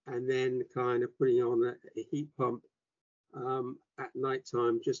 and then kind of putting on a heat pump at night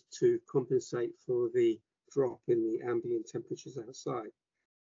time just to compensate for the drop in the ambient temperatures outside.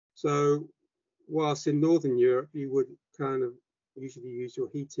 So whilst in Northern Europe, you would kind of usually use your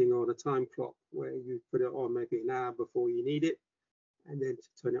heating on a time clock where you put it on maybe an hour before you need it and then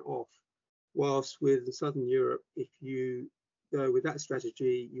to turn it off. Whilst with Southern Europe, if you go with that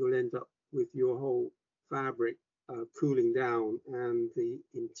strategy, you'll end up with your whole fabric cooling down and the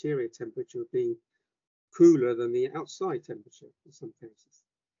interior temperature being cooler than the outside temperature in some cases.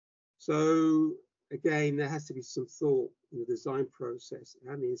 So again, there has to be some thought in the design process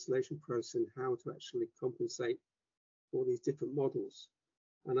and the installation process and how to actually compensate for these different models.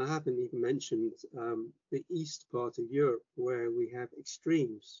 And I haven't even mentioned the east part of Europe, where we have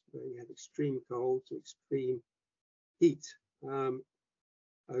extremes, where you have extreme cold to extreme heat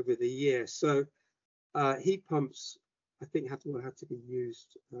over the year. So heat pumps, I think, will have to be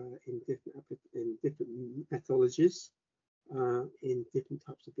used in different methodologies, in different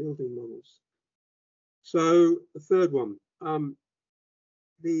types of building models. So the third one,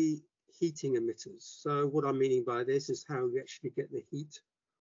 the heating emitters. So what I'm meaning by this is how we actually get the heat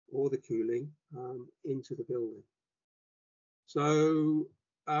or the cooling into the building. So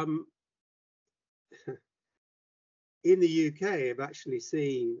in the UK, I've actually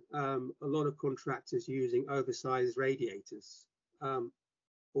seen a lot of contractors using oversized radiators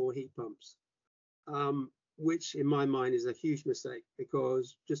for heat pumps, which in my mind is a huge mistake,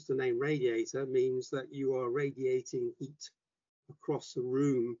 because just the name radiator means that you are radiating heat across the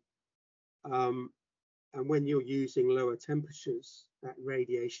room. And when you're using lower temperatures, that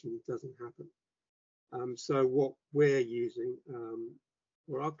radiation doesn't happen. So what we're using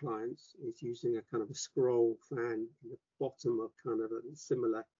for our clients is using a kind of a scroll fan in the bottom of kind of a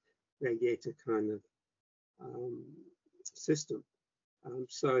similar radiator kind of system.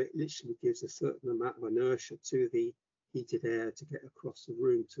 So it literally gives a certain amount of inertia to the heated air to get across the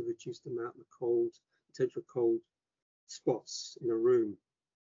room to reduce the amount of potential cold spots in a room.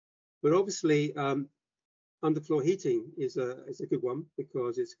 But obviously, underfloor heating is a good one,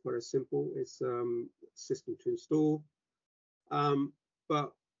 because it's quite a simple system to install.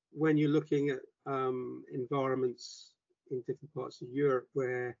 But when you're looking at environments in different parts of Europe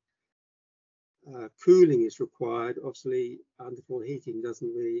where cooling is required, obviously underfloor heating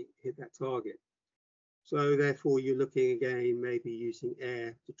doesn't really hit that target. So therefore, you're looking again, maybe using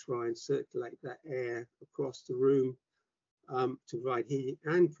air to try and circulate that air across the room to provide heating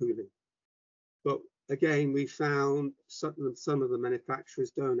and cooling. But again, we found some of the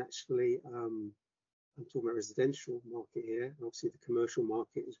manufacturers don't actually, I'm talking about residential market here, obviously the commercial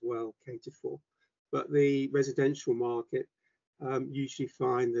market is well catered for, but the residential market usually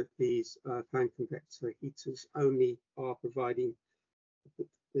find that these fan convector heaters only are providing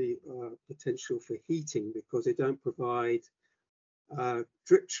the potential for heating, because they don't provide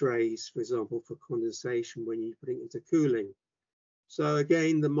drip trays, for example, for condensation when you put it into cooling. So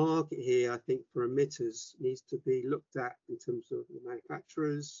again, the market here, I think, for emitters needs to be looked at in terms of the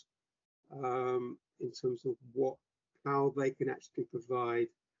manufacturers, in terms of how they can actually provide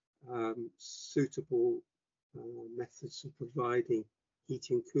suitable methods of providing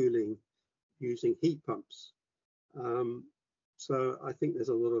heating and cooling using heat pumps. So I think there's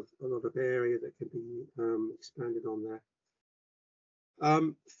a lot of area that can be expanded on there.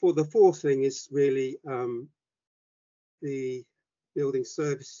 For the fourth thing is really the building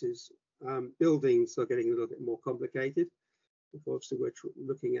services. Buildings are getting a little bit more complicated. Obviously, we're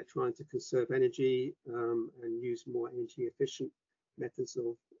looking at trying to conserve energy and use more energy efficient methods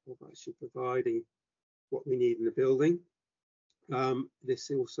of actually providing what we need in the building.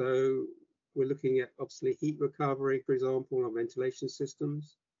 This also, we're looking at obviously heat recovery, for example, on ventilation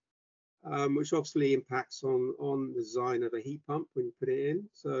systems, which obviously impacts on the design of a heat pump when you put it in.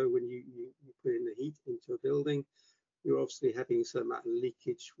 So when you put in the heat into a building, you're obviously having a certain amount of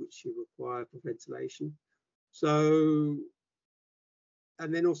leakage which you require for ventilation. So,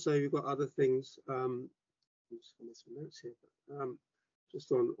 and then also you've got other things. Just some notes here, but,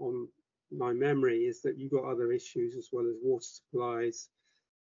 just on my memory is that you've got other issues as well as water supplies.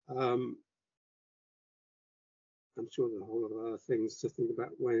 I'm sure there's a whole lot of other things to think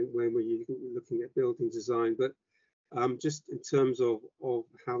about when we're looking at building design, but just in terms of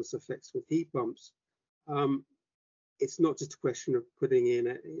how this affects with heat pumps, it's not just a question of putting in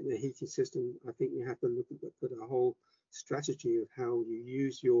a heating system. I think you have to look at a whole strategy of how you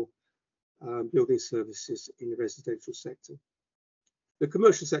use your building services in the residential sector. The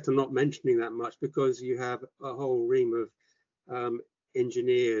commercial sector, I'm not mentioning that much because you have a whole ream of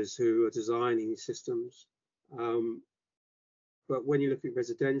engineers who are designing systems. But when you look at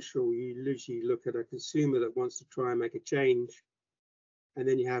residential, you usually look at a consumer that wants to try and make a change, and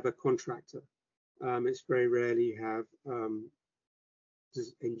then you have a contractor. It's very rarely you have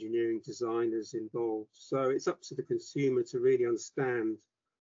engineering designers involved. So it's up to the consumer to really understand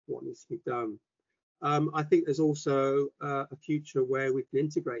what needs to be done. I think there's also a future where we can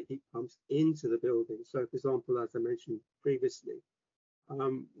integrate heat pumps into the building. So, for example, as I mentioned previously,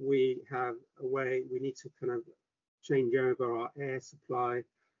 we have a way we need to kind of change over our air supply.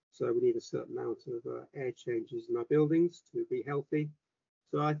 So we need a certain amount of air changes in our buildings to be healthy.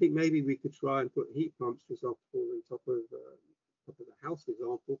 So I think maybe we could try and put heat pumps, for example, on top of the house, for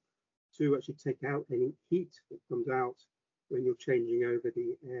example, to actually take out any heat that comes out when you're changing over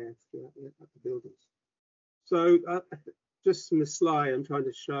the air at the buildings. So just from the slide, I'm trying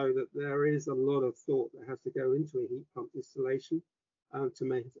to show that there is a lot of thought that has to go into a heat pump installation to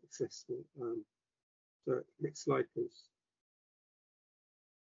make it successful. So next slide, please.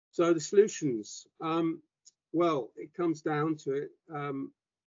 So the solutions, well, it comes down to it.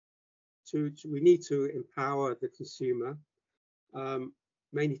 We need to empower the consumer,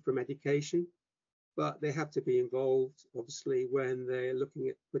 mainly from education, but they have to be involved, obviously, when they're looking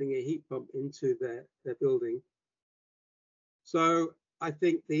at putting a heat pump into their building. So I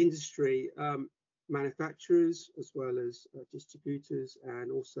think the industry, manufacturers, as well as distributors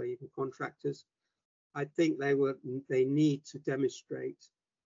and also even contractors, I think they need to demonstrate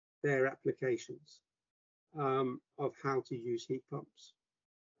their applications of how to use heat pumps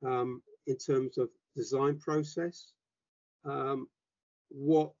in terms of design process. I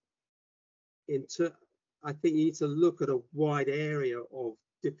think you need to look at a wide area of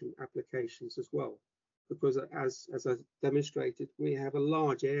different applications as well, because as I demonstrated, we have a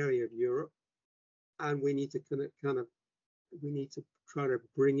large area of Europe, and we need to we need to try to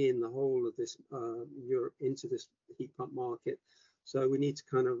bring in the whole of this Europe into this heat pump market. So we need to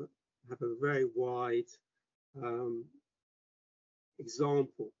kind of have a very wide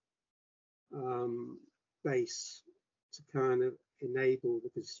example base to kind of enable the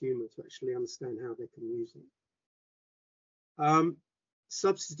consumer to actually understand how they can use it.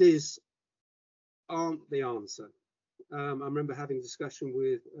 Subsidies aren't the answer. I remember having a discussion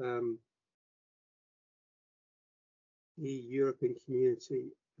with the European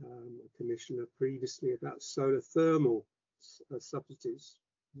Community Commissioner previously about solar thermal subsidies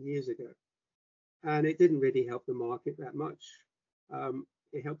years ago, and it didn't really help the market that much.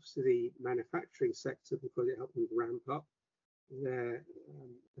 It helps the manufacturing sector because it helped them ramp up their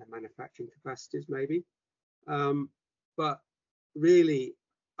manufacturing capacities, maybe. But really,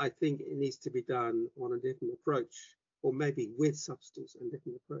 I think it needs to be done on a different approach, or maybe with subsidies and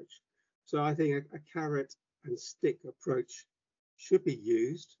different approach. So I think a carrot and stick approach should be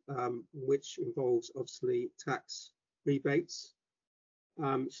used, which involves obviously tax rebates.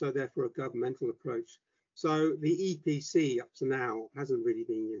 So therefore a governmental approach. So the EPC up to now hasn't really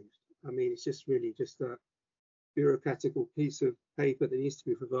been used. I mean, it's just really just a bureaucratical piece of paper that needs to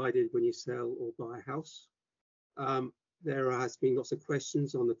be provided when you sell or buy a house. There has been lots of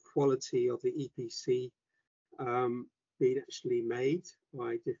questions on the quality of the EPC being actually made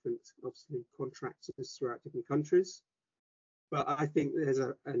by different, obviously, contractors throughout different countries. But I think there's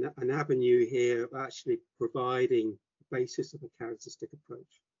an avenue here of actually providing the basis of a carrot and stick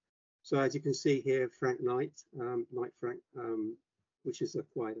approach. So as you can see here, Frank Knight, which is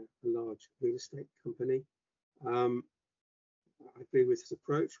quite a large real estate company. I agree with this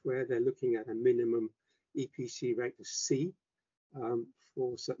approach where they're looking at a minimum EPC rate of C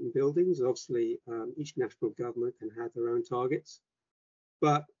for certain buildings. Obviously, each national government can have their own targets,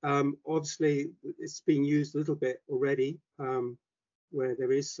 but obviously it's being used a little bit already where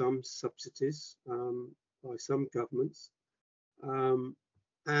there is some subsidies by some governments,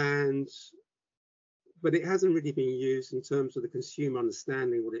 but it hasn't really been used in terms of the consumer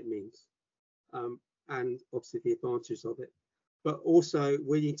understanding what it means, and obviously the advantages of it. But also,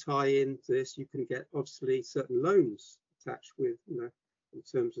 when you tie into this, you can get obviously certain loans attached with, in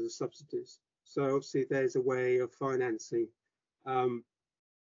terms of the subsidies. So obviously, there's a way of financing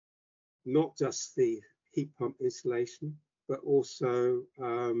not just the heat pump installation, but also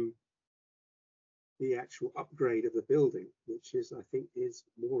the actual upgrade of the building, which is, I think, is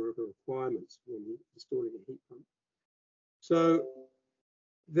more of a requirement when you're installing a heat pump. So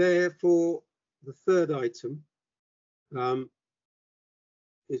therefore, the third item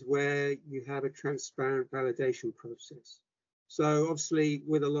is where you have a transparent validation process. So obviously,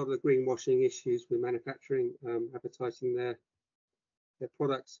 with a lot of the greenwashing issues with manufacturing advertising their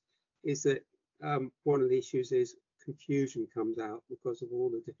products, is that one of the issues is confusion comes out because of all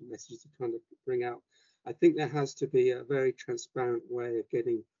the different messages they're trying to bring out. I think there has to be a very transparent way of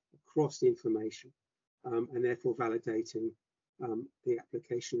getting across the information and therefore validating the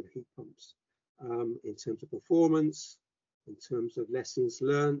application of heat pumps in terms of performance, in terms of lessons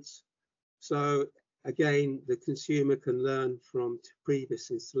learned. So again, the consumer can learn from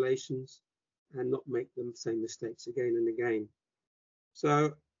previous installations and not make the same mistakes again and again.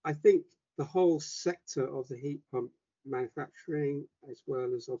 So I think the whole sector of the heat pump manufacturing, as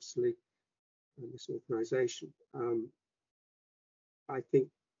well as obviously this organisation, I think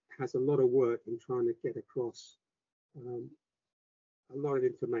has a lot of work in trying to get across a lot of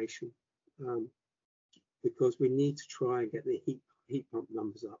information because we need to try and get the heat pump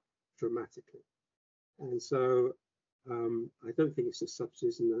numbers up dramatically. And so I don't think it's the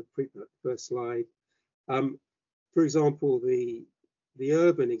subsidies in the first slide. For example, the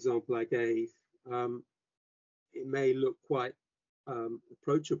urban example I gave, it may look quite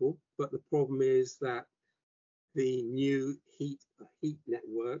approachable, but the problem is that the new heat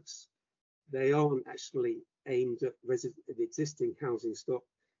networks, they aren't actually aimed at the existing housing stock.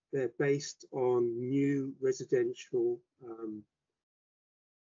 They're based on new residential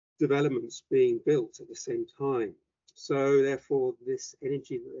developments being built at the same time. So therefore, this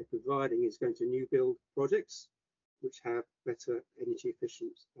energy that they're providing is going to new build projects, which have better energy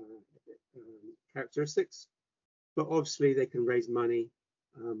efficient characteristics. But obviously, they can raise money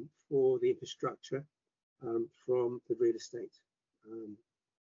for the infrastructure from the real estate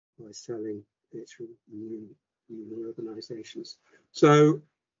by selling it through new urbanizations. So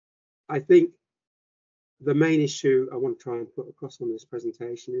I think the main issue I want to try and put across on this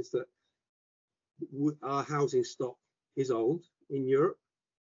presentation is that our housing stock is old in Europe,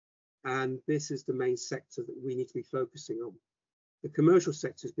 and this is the main sector that we need to be focusing on. The commercial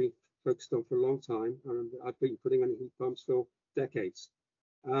sector has been focused on for a long time, and I've been putting on heat pumps for decades.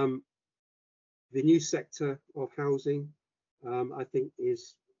 The new sector of housing, I think,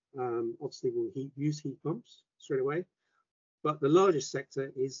 is obviously will use heat pumps straight away, but the largest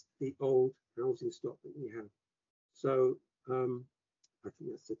sector is the old housing stock that we have. So I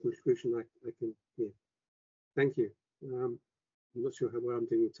think that's the conclusion I can give. Thank you. I'm not sure how well I'm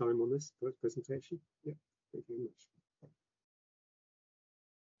doing with time on this presentation. Yeah, thank you very much.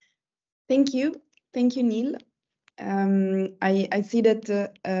 Thank you, Neil. I see that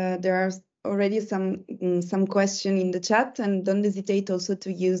there are already some questions in the chat, and don't hesitate also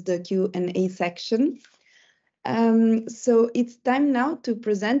to use the Q&A section. So it's time now to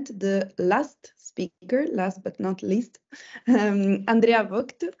present the last speaker, last but not least, Andrea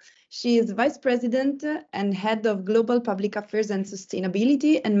Vogt. She is Vice President and Head of Global Public Affairs and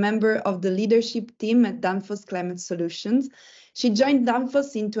Sustainability and member of the leadership team at Danfoss Climate Solutions. She joined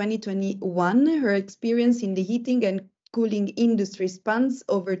Danfoss in 2021. Her experience in the heating and cooling industry spans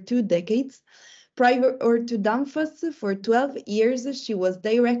over 2 decades. Prior to Danfoss, for 12 years, she was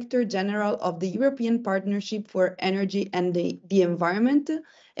Director General of the European Partnership for Energy and the Environment,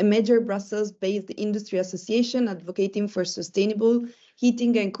 a major Brussels-based industry association advocating for sustainable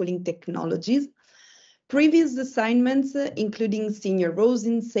heating and cooling technologies. Previous assignments, including senior roles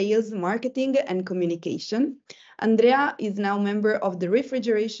in sales, marketing, and communication. Andrea is now member of the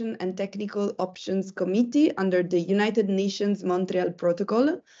Refrigeration and Technical Options Committee under the United Nations Montreal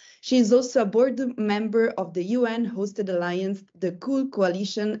Protocol. She is also a board member of the UN-hosted alliance, the Cool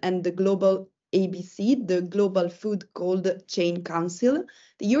Coalition, and the Global ABC, the Global Food Cold Chain Council,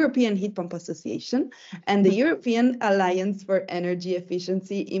 the European Heat Pump Association, and the European Alliance for Energy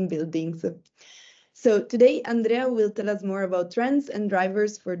Efficiency in Buildings. So today, Andrea will tell us more about trends and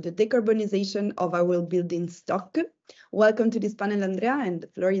drivers for the decarbonization of our building stock. Welcome to this panel, Andrea, and the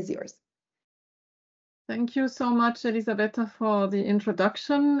floor is yours. Thank you so much, Elisabetta, for the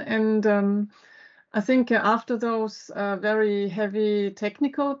introduction. And I think after those very heavy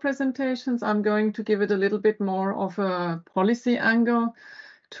technical presentations, I'm going to give it a little bit more of a policy angle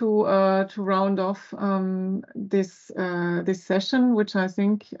to round off this session, which I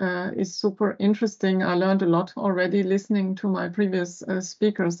think is super interesting. I learned a lot already listening to my previous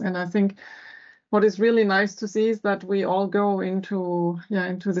speakers, and I think what is really nice to see is that we all go into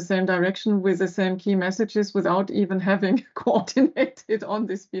the same direction with the same key messages without even having coordinated on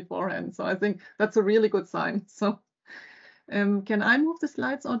this beforehand. So I think that's a really good sign. So can I move the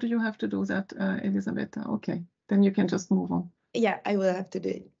slides, or do you have to do that, Elisabetta? Okay, then you can just move on. Yeah, I will have to do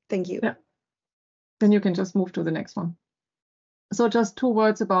it. Thank you. Yeah. Then you can just move to the next one. So just 2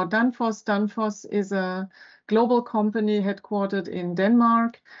 words about Danfoss. Danfoss is a global company headquartered in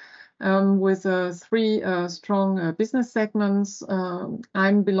Denmark, with 3 strong business segments.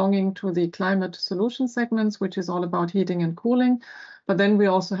 I'm belonging to the climate solution segments, which is all about heating and cooling. But then we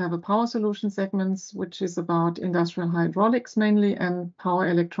also have a power solution segments, which is about industrial hydraulics mainly, and power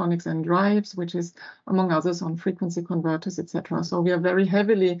electronics and drives, which is among others on frequency converters, etc. So we are very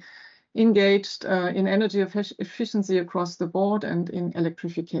heavily engaged in energy efficiency across the board and in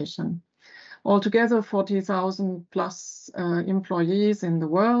electrification. Altogether, 40,000 plus employees in the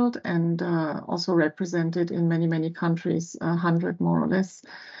world, and also represented in many, many countries, 100 more or less.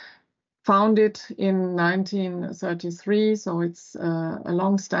 Founded in 1933, so it's a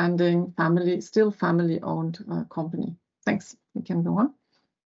long-standing still family-owned company. Thanks. We can go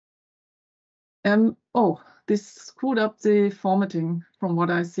on. This screwed up the formatting from what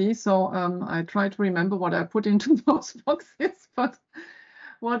I see, so I try to remember what I put into those boxes, but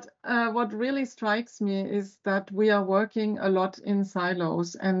what really strikes me is that we are working a lot in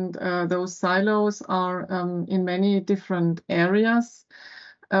silos, and those silos are in many different areas.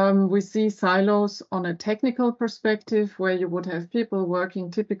 We see silos on a technical perspective, where you would have people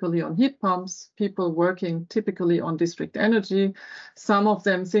working typically on heat pumps, people working typically on district energy, some of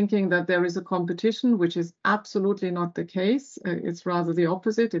them thinking that there is a competition, which is absolutely not the case. It's rather the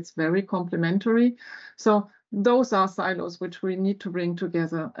opposite. It's very complementary. So those are silos which we need to bring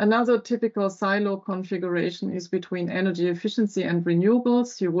together. Another typical silo configuration is between energy efficiency and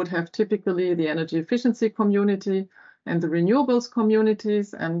renewables. You would have typically the energy efficiency community and the renewables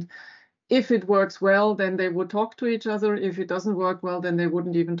communities, and if it works well, then they would talk to each other. If it doesn't work well, then they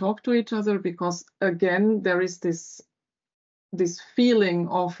wouldn't even talk to each other, because again, there is this feeling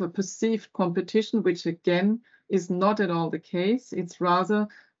of a perceived competition, which again is not at all the case. It's rather,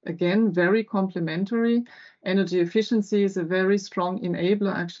 again, very complementary. Energy efficiency is a very strong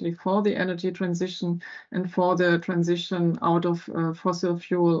enabler actually for the energy transition and for the transition out of fossil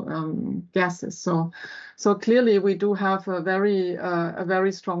fuel gases. So clearly we do have a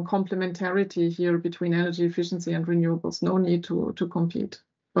very strong complementarity here between energy efficiency and renewables. No need to compete,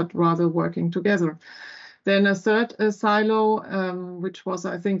 but rather working together. Then a third silo, which was,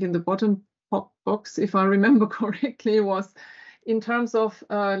 I think, in the bottom box, if I remember correctly, was in terms of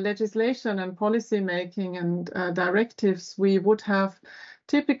legislation and policy making and directives. We would have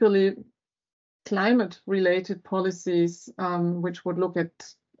typically climate-related policies, which would look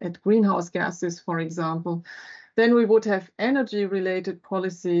at greenhouse gases, for example. Then we would have energy-related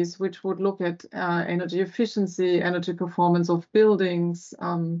policies, which would look at energy efficiency, energy performance of buildings,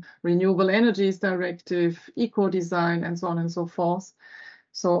 renewable energies directive, eco-design, and so on and so forth.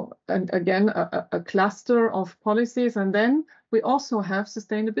 So, and again, a cluster of policies. And then we also have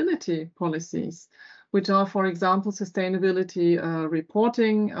sustainability policies, which are, for example, sustainability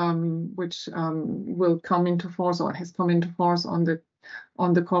reporting, which will come into force or has come into force on the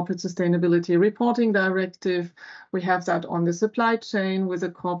Corporate Sustainability Reporting Directive. We have that on the supply chain with the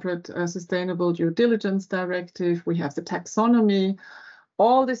Corporate Sustainable Due Diligence Directive. We have the taxonomy.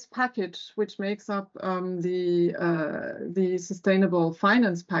 All this package, which makes up the sustainable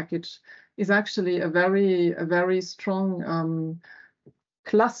finance package, is actually a very strong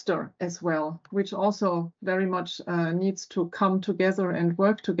cluster as well, which also very much needs to come together and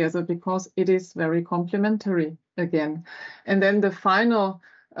work together, because it is very complementary again. And then the final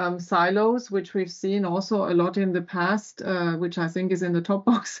silos, which we've seen also a lot in the past, which I think is in the top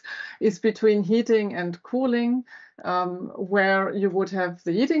box, is between heating and cooling, where you would have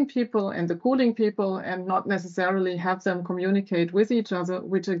the heating people and the cooling people and not necessarily have them communicate with each other,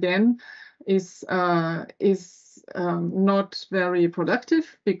 which again is not very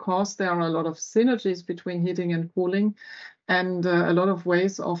productive, because there are a lot of synergies between heating and cooling, and a lot of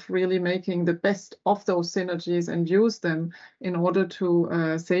ways of really making the best of those synergies and use them in order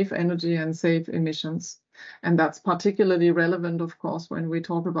to save energy and save emissions. And that's particularly relevant, of course, when we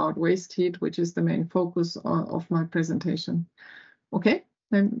talk about waste heat, which is the main focus of my presentation. Okay,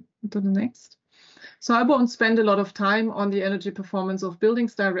 then to the next. So I won't spend a lot of time on the Energy Performance of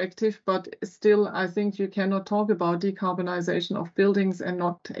Buildings Directive, but still I think you cannot talk about decarbonization of buildings and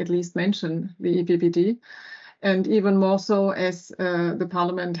not at least mention the EPBD. And even more so as the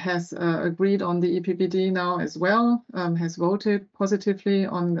Parliament has agreed on the EPBD now as well, has voted positively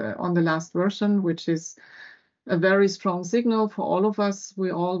on the last version, which is a very strong signal for all of us.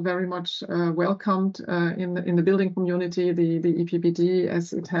 We all very much welcomed in the building community the EPBD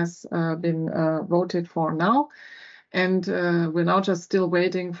as it has been voted for now. And we're now just still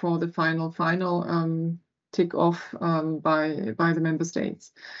waiting for the final tick off by the member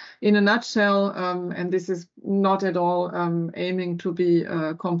states. In a nutshell, and this is not at all aiming to be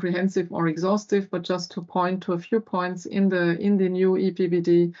comprehensive or exhaustive, but just to point to a few points in the new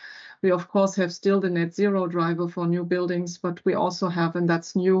EPBD. We of course have still the net zero driver for new buildings, but we also have, and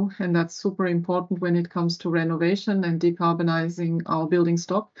that's new, and that's super important when it comes to renovation and decarbonizing our building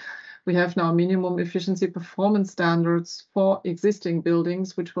stock. We have now minimum efficiency performance standards for existing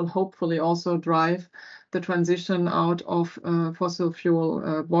buildings, which will hopefully also drive the transition out of fossil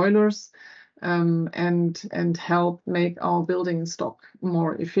fuel boilers and help make our building stock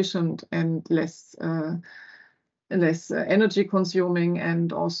more efficient and less energy consuming,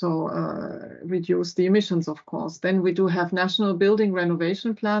 and also reduce the emissions, of course. Then we do have national building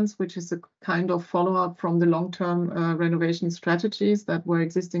renovation plans, which is a kind of follow-up from the long-term renovation strategies that were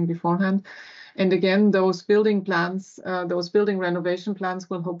existing beforehand. And again, those building plans, those building renovation plans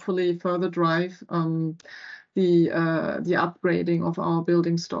will hopefully further drive the upgrading of our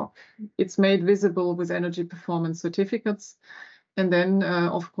building stock. It's made visible with energy performance certificates. And then,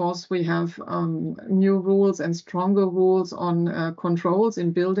 of course, we have new rules and stronger rules on controls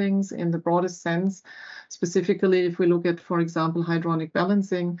in buildings in the broadest sense, specifically if we look at, for example, hydronic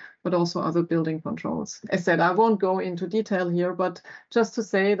balancing, but also other building controls. As said, I won't go into detail here, but just to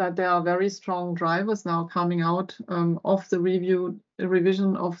say that there are very strong drivers now coming out of the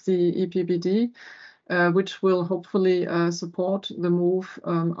revision of the EPBD, which will hopefully support the move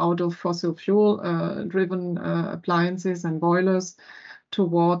out of fossil fuel driven appliances and boilers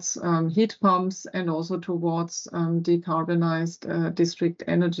towards heat pumps, and also towards decarbonized district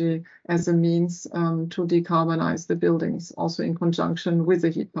energy as a means to decarbonize the buildings, also in conjunction with the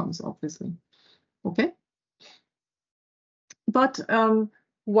heat pumps, obviously. Okay. But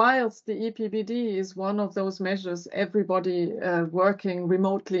whilst the EPBD is one of those measures, everybody working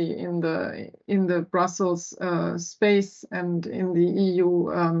remotely in the Brussels space and in the EU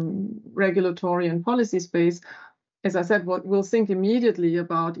regulatory and policy space, as I said, we'll think immediately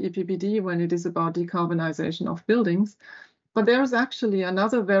about EPBD when it is about decarbonization of buildings. But there is actually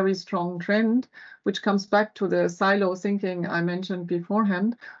another very strong trend, which comes back to the silo thinking I mentioned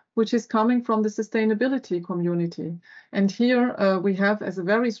beforehand, which is coming from the sustainability community. And here we have as a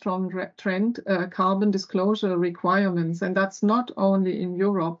very strong trend carbon disclosure requirements. And that's not only in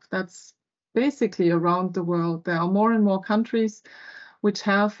Europe, that's basically around the world. There are more and more countries which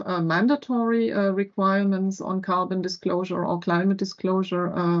have mandatory requirements on carbon disclosure or climate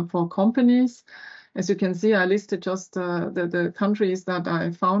disclosure for companies. As you can see, I listed just the countries that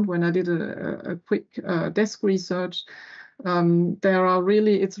I found when I did a quick desk research.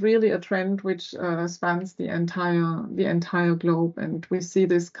 It's really a trend which spans the entire globe, and we see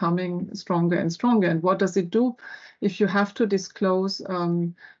this coming stronger and stronger. And what does it do? If you have to disclose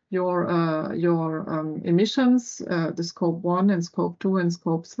your emissions, the scope 1 and scope 2 and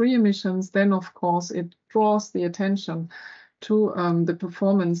scope 3 emissions, then of course it draws the attention to the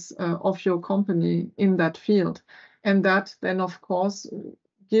performance of your company in that field. And that then of course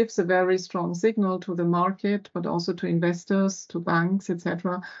gives a very strong signal to the market, but also to investors, to banks,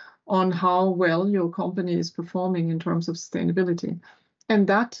 etc., on how well your company is performing in terms of sustainability. And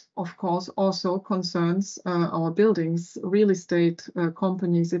that, of course, also concerns our buildings, real estate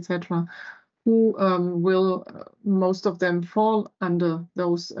companies, etc., who will, most of them, fall under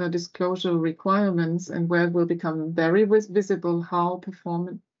those disclosure requirements, and where it will become very visible how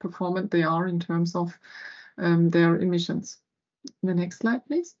performant they are in terms of their emissions. The next slide,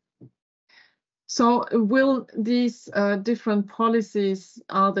 please. So will these different policies,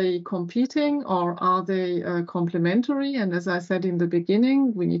 are they competing or are they complementary? And as I said in the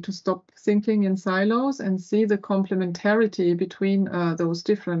beginning, we need to stop thinking in silos and see the complementarity between those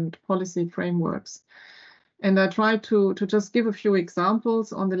different policy frameworks. And I try to just give a few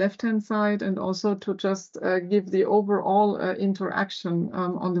examples on the left-hand side and also to just give the overall interaction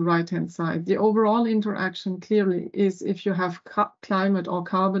on the right-hand side. The overall interaction clearly is if you have climate or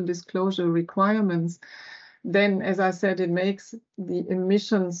carbon disclosure requirements, then, as I said, it makes the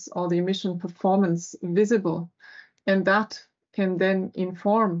emissions or the emission performance visible. And that can then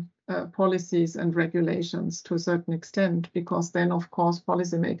inform policies and regulations to a certain extent, because then, of course,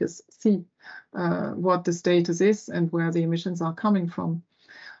 policymakers see what the status is and where the emissions are coming from.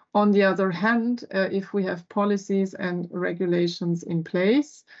 On the other hand, if we have policies and regulations in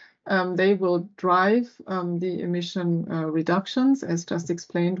place, they will drive the emission reductions, as just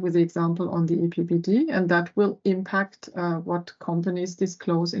explained with the example on the EPBD, and that will impact what companies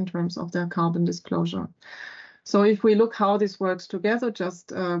disclose in terms of their carbon disclosure. So if we look how this works together,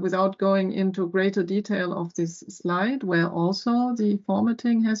 just without going into greater detail of this slide, where also the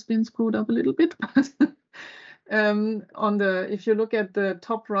formatting has been screwed up a little bit, but if you look at the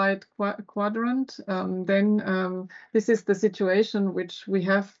top right quadrant, then this is the situation which we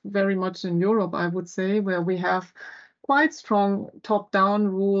have very much in Europe, I would say, where we have quite strong top-down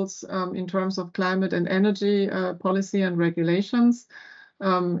rules in terms of climate and energy policy and regulations.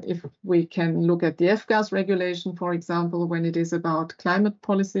 If we can look at the F-gas regulation, for example, when it is about climate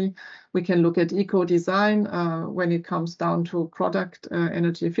policy, we can look at eco-design when it comes down to product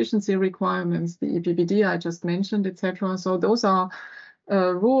energy efficiency requirements, the EPBD I just mentioned, etc. So those are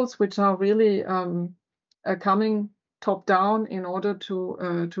rules which are really coming top-down in order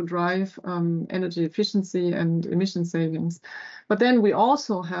to drive energy efficiency and emission savings. But then we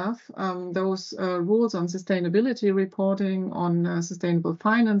also have those rules on sustainability reporting, on sustainable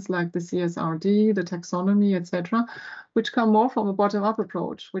finance, like the CSRD, the taxonomy, etc., which come more from a bottom-up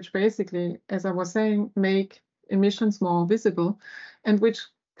approach, which basically, as I was saying, make emissions more visible and which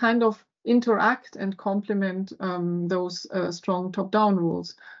kind of interact and complement those strong top-down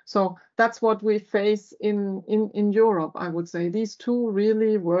rules. So that's what we face in Europe, I would say. These two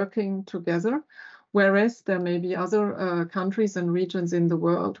really working together, whereas there may be other countries and regions in the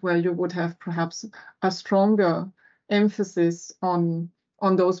world where you would have perhaps a stronger emphasis on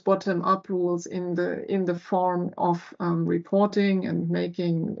those bottom-up rules in the form of reporting and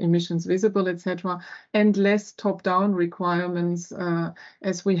making emissions visible, etc., and less top-down requirements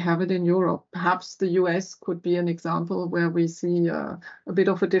as we have it in Europe. Perhaps the US could be an example where we see a bit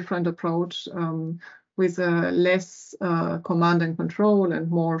of a different approach with less command and control and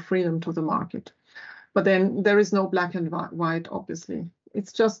more freedom to the market. But then there is no black and white, obviously.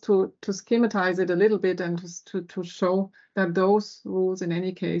 It's just to schematize it a little bit and to show that those rules, in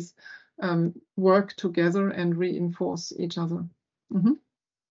any case, work together and reinforce each other. Mm-hmm.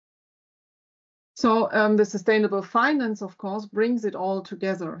 So the sustainable finance, of course, brings it all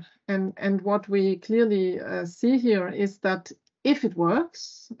together. And what we clearly see here is that if it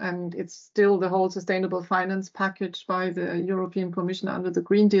works, and it's still the whole sustainable finance package by the European Commission under the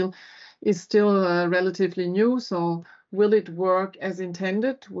Green Deal is still relatively new, so will it work as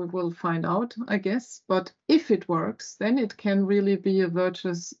intended? We will find out, I guess. But if it works, then it can really be a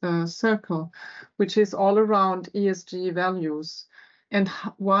virtuous circle, which is all around ESG values. And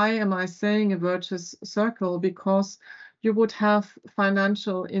why am I saying a virtuous circle? Because you would have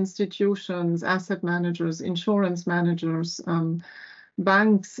financial institutions, asset managers, insurance managers,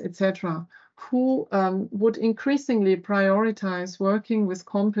 banks, etc., who would increasingly prioritize working with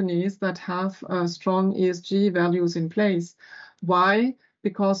companies that have strong ESG values in place. Why?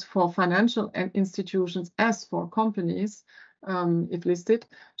 Because for financial institutions, as for companies, if listed,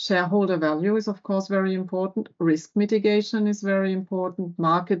 shareholder value is, of course, very important. Risk mitigation is very important.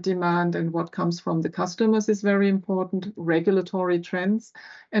 Market demand and what comes from the customers is very important. Regulatory trends,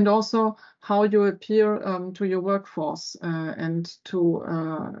 and also how you appear to your workforce and to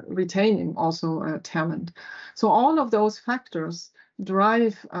retaining also talent. So all of those factors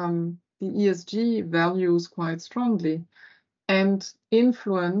drive the ESG values quite strongly, and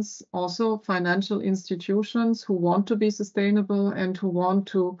influence also financial institutions who want to be sustainable and who want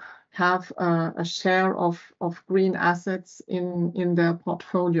to have a share of green assets in their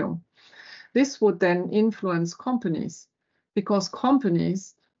portfolio. This would then influence companies, because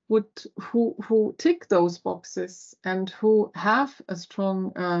companies who tick those boxes and who have a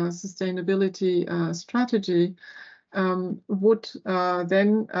strong sustainability strategy would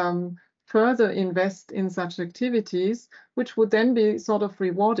then further invest in such activities, which would then be sort of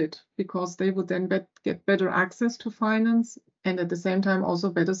rewarded because they would then get better access to finance and at the same time also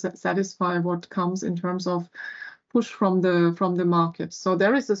better satisfy what comes in terms of push from the market. So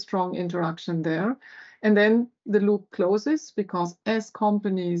there is a strong interaction there. And then the loop closes because as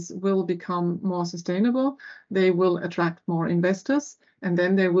companies will become more sustainable, they will attract more investors, and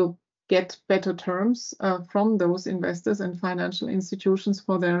then they will get better terms from those investors and financial institutions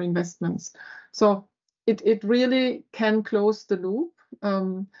for their investments. So it really can close the loop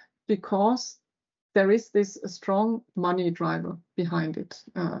because there is this strong money driver behind it,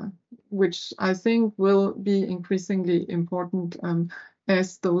 which I think will be increasingly important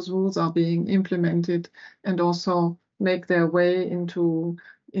as those rules are being implemented and also make their way into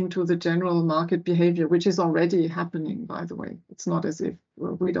the general market behavior, which is already happening, by the way. It's not as if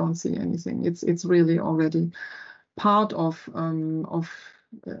we don't see anything. It's really already part of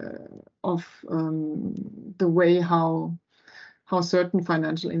the way how certain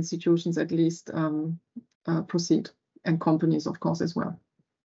financial institutions at least proceed, and companies, of course, as well.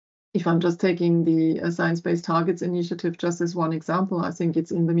 If I'm just taking the Science-Based Targets Initiative just as one example, I think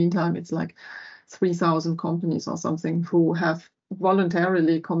it's in the meantime, it's like 3,000 companies or something who have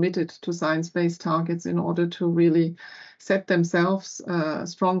voluntarily committed to science-based targets in order to really set themselves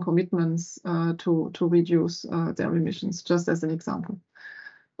strong commitments to reduce their emissions, just as an example.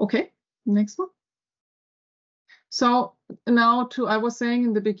 Okay, next one. So now I was saying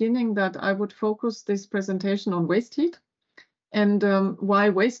in the beginning that I would focus this presentation on waste heat. And why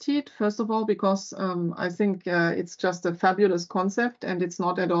waste heat? First of all, because I think it's just a fabulous concept and it's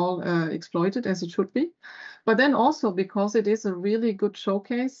not at all exploited as it should be. But then also because it is a really good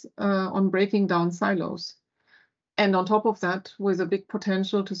showcase on breaking down silos. And on top of that, with a big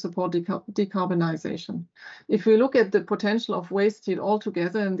potential to support decarbonization. If we look at the potential of waste heat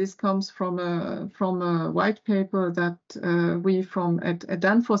altogether, and this comes from a white paper that we at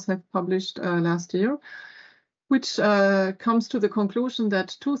Danfoss have published last year, which comes to the conclusion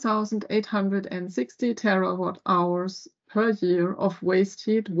that 2,860 terawatt hours per year of waste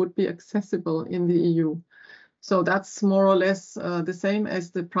heat would be accessible in the EU. So that's more or less the same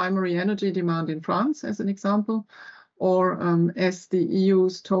as the primary energy demand in France, as an example, or as the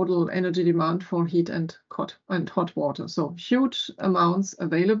EU's total energy demand for heat and hot water. So huge amounts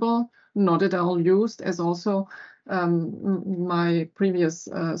available, not at all used, as also my previous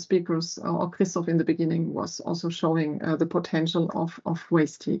speakers, or Christoph in the beginning, was also showing the potential of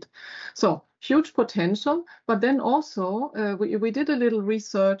waste heat. So huge potential, but then also we did a little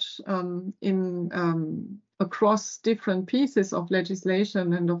research across different pieces of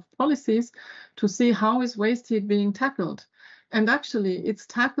legislation and of policies to see how is waste heat being tackled. And actually it's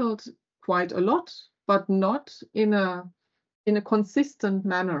tackled quite a lot, but not in a consistent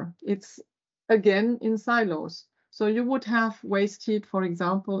manner. It's again in silos. So you would have waste heat, for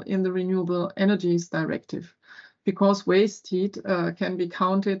example, in the Renewable Energies Directive, because waste heat can be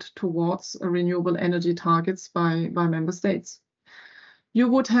counted towards renewable energy targets by member states. You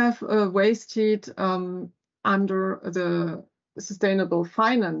would have waste heat under the sustainable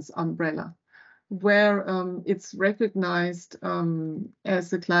finance umbrella, where it's recognized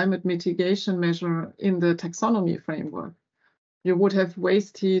as a climate mitigation measure in the taxonomy framework. You would have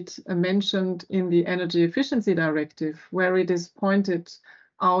waste heat mentioned in the Energy Efficiency Directive, where it is pointed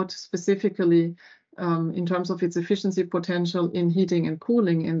out specifically in terms of its efficiency potential in heating and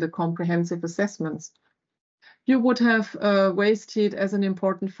cooling in the comprehensive assessments. You would have waste heat as an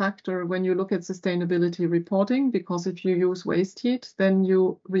important factor when you look at sustainability reporting, because if you use waste heat, then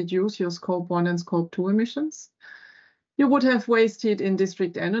you reduce your Scope 1 and Scope 2 emissions. You would have waste heat in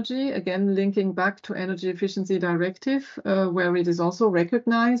district energy, again linking back to Energy Efficiency Directive, where it is also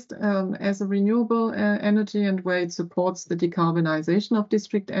recognized as a renewable energy and where it supports the decarbonization of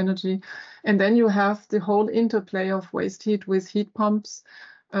district energy. And then you have the whole interplay of waste heat with heat pumps,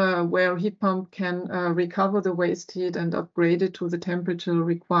 where heat pump can recover the waste heat and upgrade it to the temperature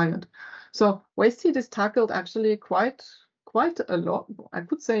required. So waste heat is tackled actually quite a lot, I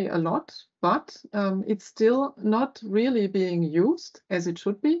could say a lot, but it's still not really being used as it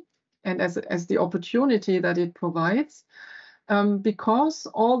should be, and as the opportunity that it provides, because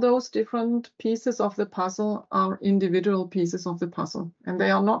all those different pieces of the puzzle are individual pieces of the puzzle, and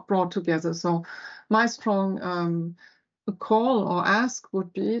they are not brought together. So my strong call or ask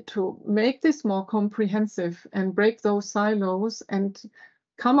would be to make this more comprehensive and break those silos and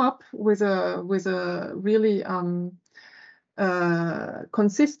come up with a really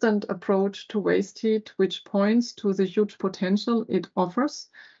consistent approach to waste heat, which points to the huge potential it offers,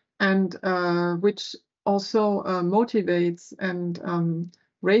 and which also motivates and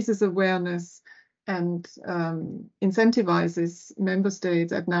raises awareness and incentivizes member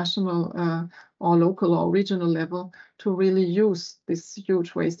states at national or local or regional level to really use this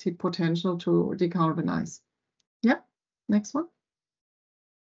huge waste heat potential to decarbonize. Yeah, next one.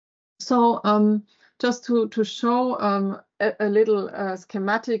 So just to show a little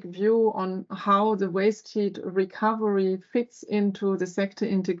schematic view on how the waste heat recovery fits into the sector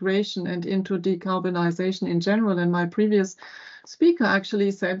integration and into decarbonization in general. And my previous speaker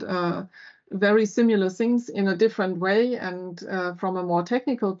actually said very similar things in a different way and from a more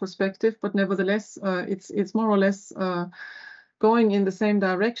technical perspective, but nevertheless, it's more or less going in the same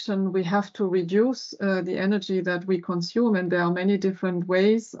direction. We have to reduce the energy that we consume, and there are many different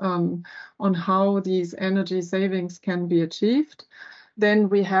ways on how these energy savings can be achieved. Then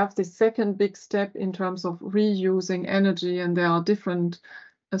we have the second big step in terms of reusing energy, and there are different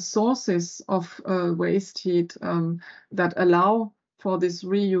sources of waste heat that allow for this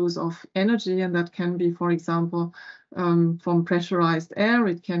reuse of energy, and that can be, for example, from pressurized air,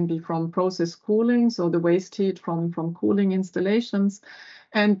 it can be from process cooling, so the waste heat from cooling installations.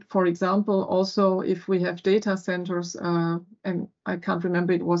 And for example, also if we have data centers, and I can't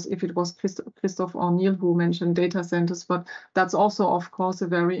remember if it was Christoph O'Neill who mentioned data centers, but that's also, of course, a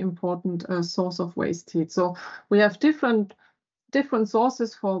very important source of waste heat. So we have different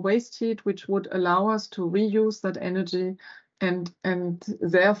sources for waste heat, which would allow us to reuse that energy and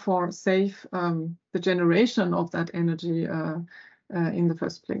therefore save the generation of that energy in the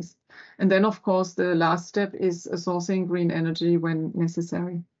first place. And then, of course, the last step is sourcing green energy when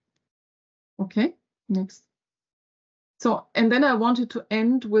necessary. Okay, next. So, and then I wanted to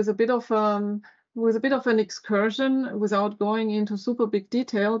end with a bit of an excursion without going into super big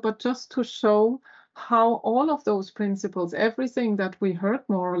detail, but just to show how all of those principles, everything that we heard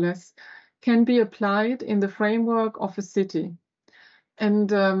more or less, can be applied in the framework of a city.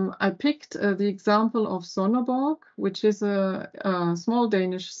 And I picked the example of Sonneborg, which is a small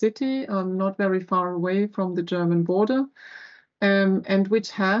Danish city not very far away from the German border, and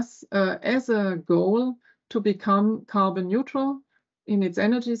which has as a goal to become carbon neutral in its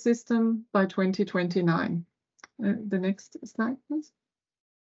energy system by 2029. The next slide, please.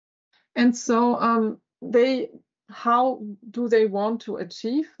 And so how do they want to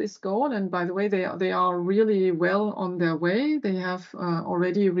achieve this goal? And by the way, they are really well on their way. They have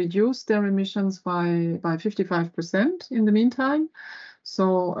already reduced their emissions by 55% in the meantime.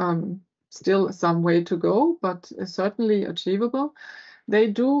 So still some way to go, but certainly achievable. They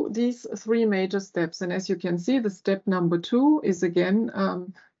do these three major steps. And as you can see, the step number 2 is again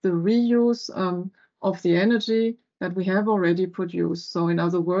the reuse of the energy that we have already produced. So in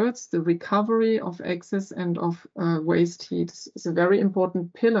other words, the recovery of excess and of waste heat is a very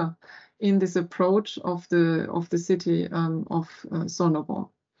important pillar in this approach of the city of Sonneborg.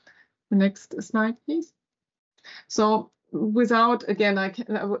 Next slide, please. So without, again,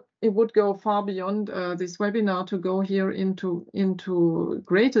 it would go far beyond this webinar to go here into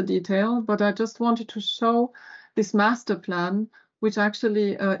greater detail, but I just wanted to show this master plan, which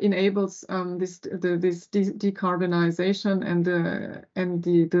actually enables this decarbonization and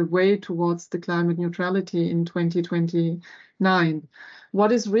the way towards the climate neutrality in 2029.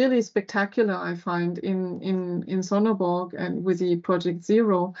 What is really spectacular, I find, in Sonneborg and with the Project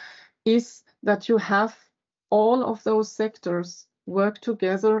Zero, is that you have all of those sectors work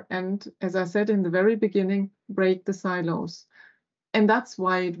together and, as I said in the very beginning, break the silos. And that's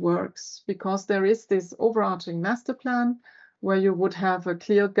why it works, because there is this overarching master plan where you would have a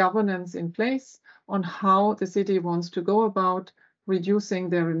clear governance in place on how the city wants to go about reducing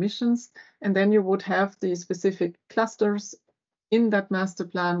their emissions. And then you would have the specific clusters in that master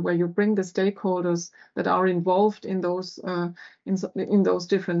plan where you bring the stakeholders that are involved in those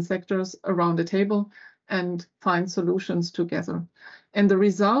different sectors around the table and find solutions together. And the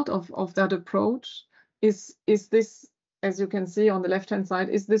result of that approach is this, as you can see on the left-hand side,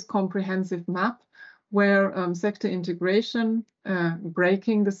 is this comprehensive map where sector integration,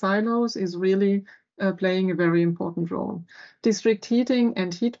 breaking the silos, is really playing a very important role. District heating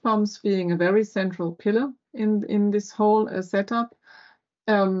and heat pumps being a very central pillar in this whole setup,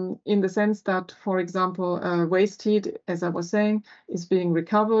 in the sense that, for example, waste heat, as I was saying, is being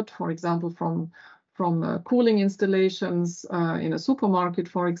recovered, for example, from cooling installations in a supermarket,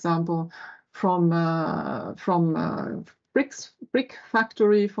 for example, from brick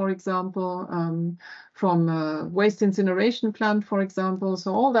factory, for example, from waste incineration plant, for example.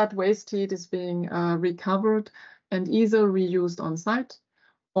 So all that waste heat is being recovered and either reused on site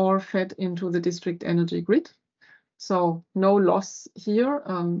or fed into the district energy grid. So no loss here,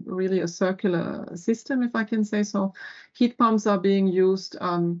 really a circular system, if I can say so. Heat pumps are being used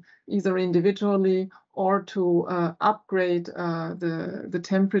either individually or to upgrade the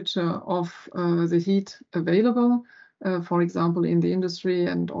temperature of the heat available, for example, in the industry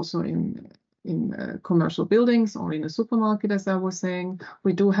and also in commercial buildings or in a supermarket, as I was saying.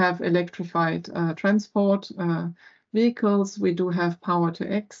 We do have electrified transport vehicles. We do have power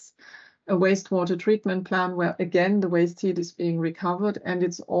to X, a wastewater treatment plant where, again, the waste heat is being recovered, and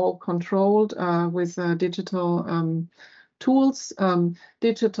it's all controlled with digital tools.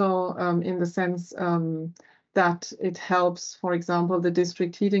 Digital in the sense that it helps, for example, the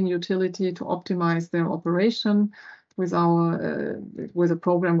district heating utility to optimize their operation with a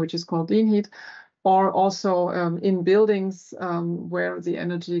program which is called Lean Heat, or also in buildings where the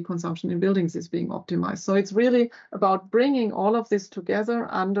energy consumption in buildings is being optimized. So it's really about bringing all of this together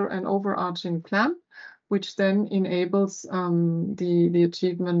under an overarching plan, which then enables the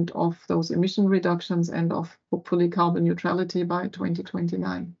achievement of those emission reductions and of hopefully carbon neutrality by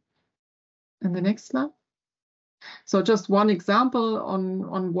 2029. And the next slide. So just one example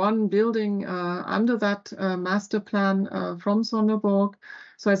on one building under that master plan from Sonneborg.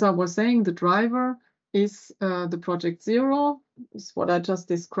 So as I was saying, the driver is the Project Zero, is what I just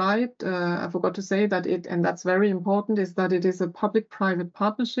described. I forgot to say that and that's very important, is that it is a public-private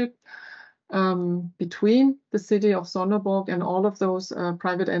partnership between the city of Sonneborg and all of those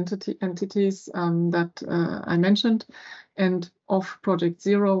private entities that I mentioned, and of Project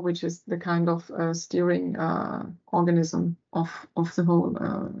Zero, which is the kind of steering organism of the whole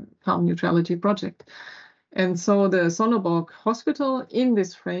carbon neutrality project. And so the Sonneborg Hospital in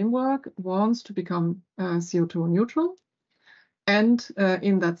this framework wants to become CO2 neutral. And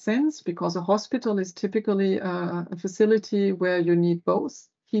in that sense, because a hospital is typically a facility where you need both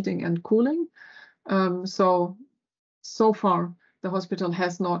heating and cooling. So far, the hospital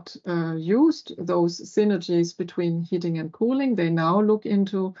has not used those synergies between heating and cooling. They now look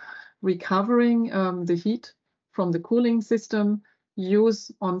into recovering the heat from the cooling system, use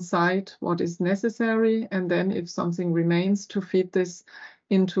on site what is necessary, and then if something remains, to feed this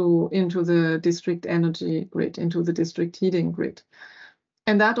into the district energy grid, into the district heating grid.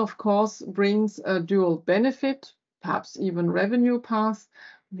 And that, of course, brings a dual benefit, perhaps even revenue path,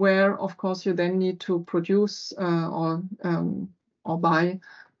 where, of course, you then need to produce or buy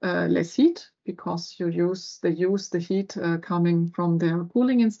less heat, because they use the heat coming from their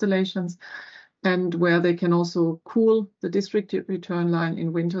cooling installations, and where they can also cool the district return line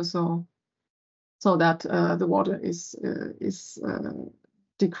in winter, so that the water is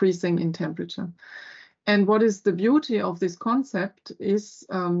decreasing in temperature. And what is the beauty of this concept is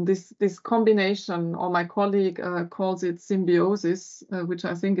this combination, or my colleague calls it symbiosis, which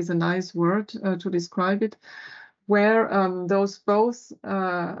I think is a nice word to describe it, where those both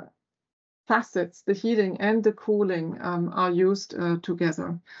facets, the heating and the cooling, are used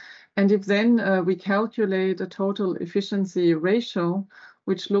together. And if then we calculate a total efficiency ratio,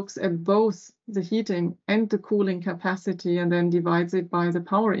 which looks at both the heating and the cooling capacity and then divides it by the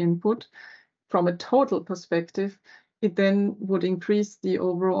power input, from a total perspective, it then would increase the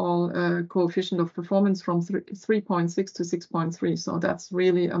overall coefficient of performance from 3.6 to 6.3. So that's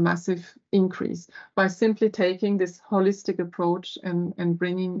really a massive increase by simply taking this holistic approach and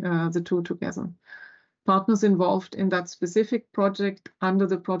bringing the two together. Partners involved in that specific project under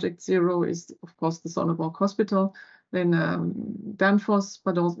the Project Zero is, of course, the Sonneborg Hospital, then Danfoss,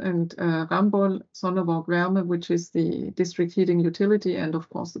 but also, and Rambol, Sonneborg Wärme, which is the district heating utility, and of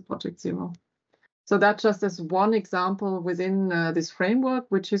course the Project Zero. So that just as one example within this framework,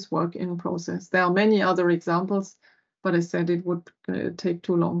 which is work in process. There are many other examples, but I said it would take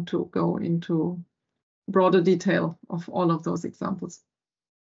too long to go into broader detail of all of those examples.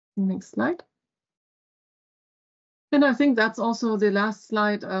 Next slide. And I think that's also the last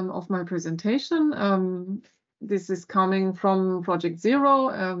slide of my presentation. This is coming from Project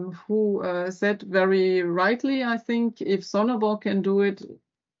Zero, who said very rightly, I think, if Sonneborg can do it,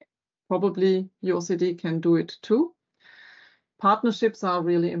 probably your city can do it too. Partnerships are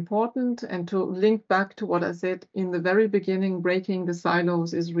really important, and to link back to what I said in the very beginning, breaking the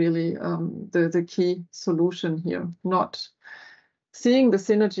silos is really the key solution here, not seeing the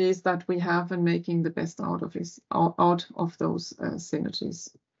synergies that we have and making the best out of those synergies.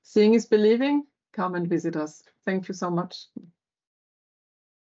 Seeing is believing. Come and visit us. Thank you so much.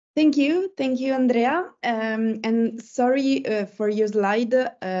 Thank you, Andrea. And sorry for your slide. No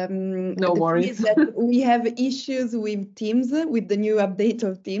the worries. thing is that we have issues with Teams, with the new update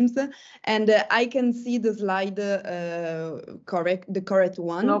of Teams, and I can see the slide the correct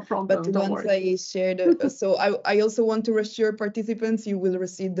one. No problem. But Don't once worry. I shared, so I also want to reassure participants you will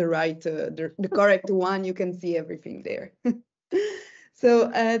receive the right, the correct one. You can see everything there.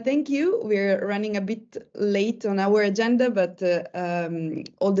 So thank you. We're running a bit late on our agenda, but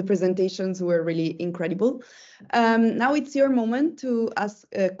all the presentations were really incredible. Now it's your moment to ask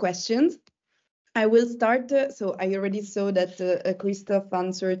questions. I will start. So I already saw that Christoph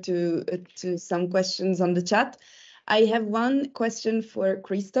answered to some questions on the chat. I have one question for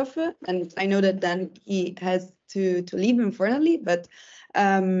Christoph, and I know that then he has to leave, unfortunately, but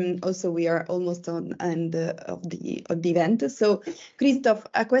also we are almost on end of the event. So Christoph,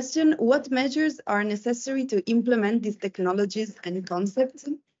 a question: what measures are necessary to implement these technologies and concepts?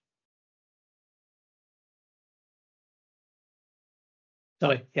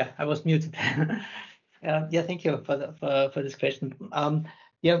 Sorry, yeah, I was muted. Yeah, thank you for this question.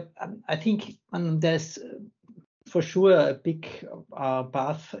 Yeah, I think there's for sure a big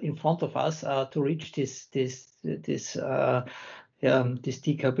path in front of us to reach this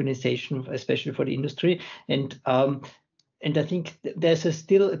decarbonization, especially for the industry. And I think there's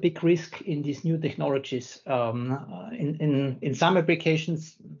still a big risk in these new technologies. In some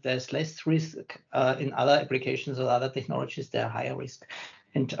applications, there's less risk. In other applications or other technologies, there are higher risk.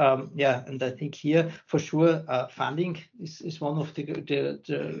 And and I think here for sure funding is one of the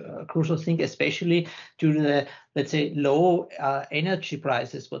crucial things, especially due to the, let's say, low energy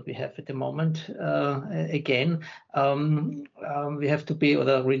prices what we have at the moment. Again, we have to be, or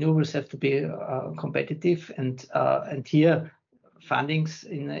the renewables have to be competitive, and here fundings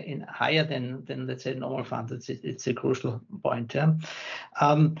in higher than let's say normal funds. It's a crucial point. Yeah.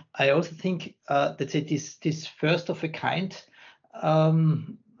 I also think let's say this first of a kind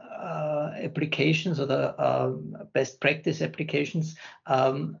applications, or the best practice applications,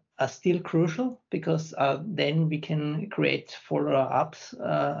 are still crucial, because then we can create follow-ups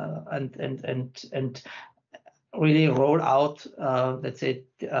and really roll out let's say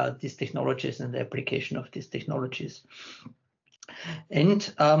these technologies and the application of these technologies.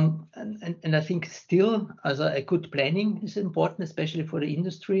 And I think still as a good planning is important, especially for the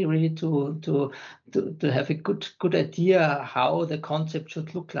industry, really to have a good idea how the concept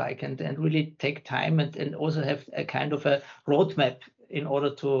should look like, and really take time and also have a kind of a roadmap in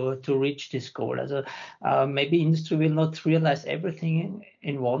order to reach this goal. Also, maybe industry will not realize everything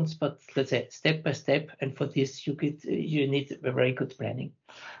in once, but let's say step by step. And for this, you need a very good planning.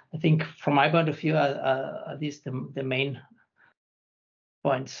 I think from my point of view, are these the main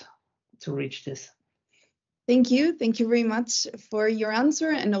points to reach this. Thank you very much for your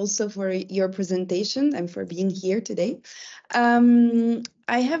answer, and also for your presentation, and for being here today. I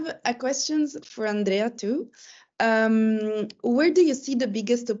have a questions for Andrea too. Where do you see the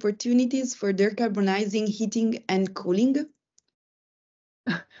biggest opportunities for decarbonizing heating and cooling?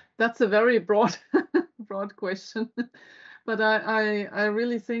 That's a very broad question, but I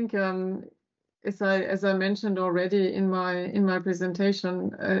really think, as I mentioned already in my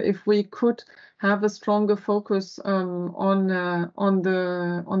presentation, if we could have a stronger focus on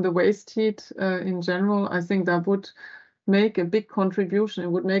the waste heat in general, I think that would make a big contribution.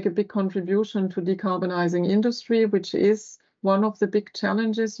 It would make a big contribution to decarbonizing industry, which is one of the big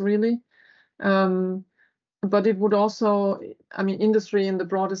challenges, really. But it would also, I mean, industry in the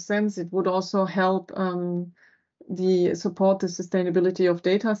broadest sense, it would also help support the sustainability of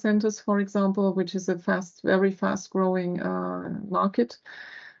data centers, for example, which is a very fast growing market.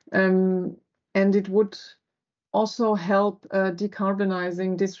 And it would also help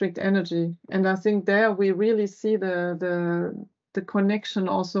decarbonizing district energy. And I think there we really see the connection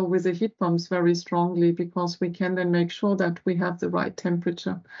also with the heat pumps very strongly, because we can then make sure that we have the right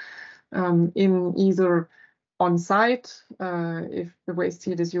temperature in either on site, if the waste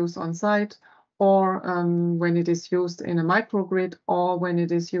heat is used on site, or when it is used in a microgrid, or when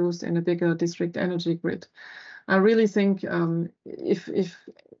it is used in a bigger district energy grid. I really think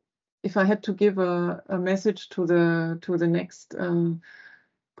if I had to give a message to the next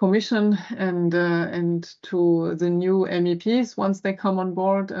Commission and to the new MEPs once they come on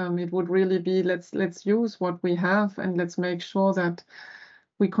board, it would really be let's use what we have, and let's make sure that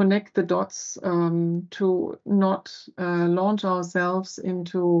we connect the dots to not launch ourselves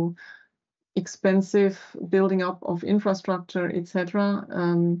into expensive building up of infrastructure, etc.,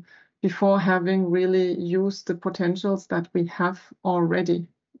 before having really used the potentials that we have already.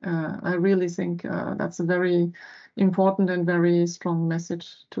 I really think that's a very important and very strong message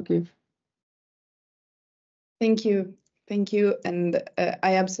to give. Thank you. Thank you. And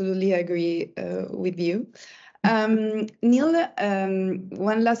I absolutely agree with you. Neil,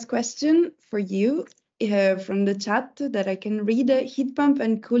 one last question for you from the chat that I can read. Heat pump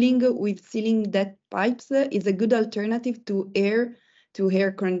and cooling with ceiling deck pipes is a good alternative to air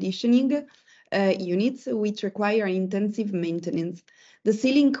conditioning units, which require intensive maintenance. The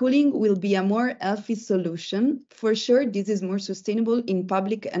ceiling cooling will be a more healthy solution. For sure, this is more sustainable in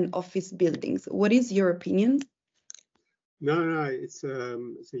public and office buildings. What is your opinion? No, it's a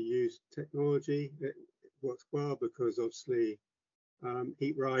used technology. It works well because obviously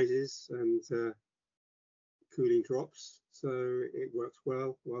heat rises and cooling drops, so it works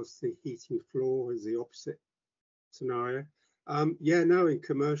well, whilst the heating floor is the opposite scenario. Yeah, no, in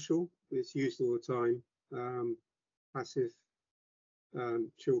commercial, it's used all the time. Passive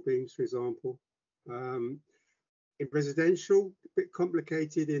chill beams, for example. In residential, a bit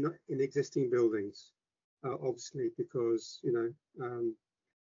complicated in existing buildings, obviously, because, you know,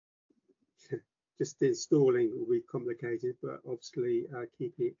 just installing will be complicated, but obviously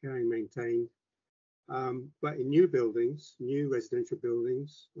keeping it going maintained. But in new buildings, new residential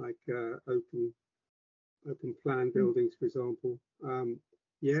buildings, like open plan buildings, for example,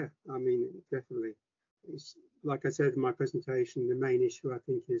 yeah, I mean, definitely. It's, like I said in my presentation, the main issue, I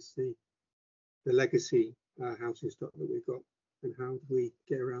think, is the legacy housing stock that we've got, and how do we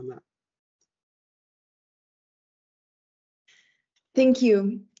get around that? Thank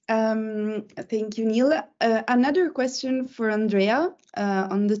you. Thank you, Neil. Another question for Andrea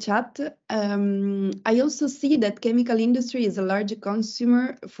on the chat. I also see that chemical industry is a large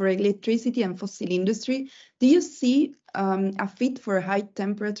consumer for electricity and fossil industry. Do you see a fit for high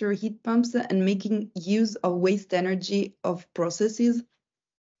temperature heat pumps and making use of waste energy of processes?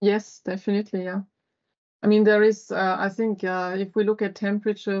 Yes, definitely, yeah. I mean, there is, I think, if we look at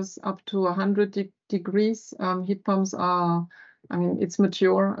temperatures up to 100 degrees, heat pumps are, I mean, it's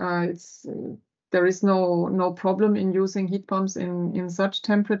mature. There is no problem in using heat pumps in such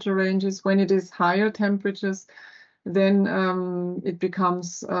temperature ranges. When it is higher temperatures, then it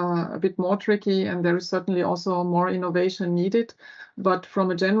becomes a bit more tricky, and there is certainly also more innovation needed. But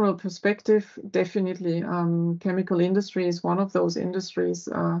from a general perspective, definitely, chemical industry is one of those industries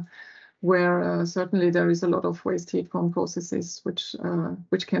where certainly there is a lot of waste heat from processes which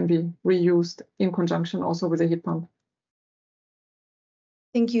can be reused in conjunction also with a heat pump.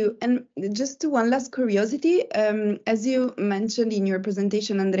 Thank you. And just one last curiosity, as you mentioned in your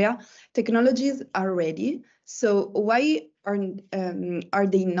presentation, Andrea, technologies are ready. So why are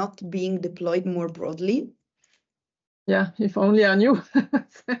they not being deployed more broadly? Yeah, if only I knew.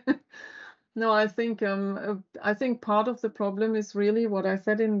 No, I think part of the problem is really what I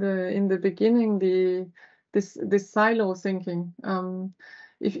said in the beginning, this silo thinking.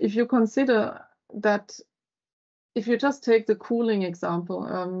 If you consider that, if you just take the cooling example,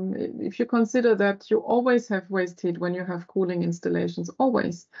 if you consider that you always have waste heat when you have cooling installations,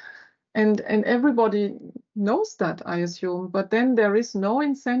 always. And everybody knows that, I assume, but then there is no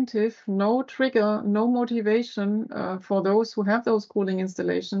incentive, no trigger, no motivation for those who have those cooling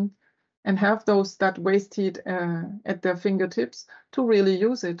installations and have that waste heat at their fingertips to really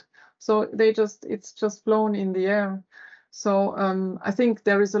use it. So it's just blown in the air. So I think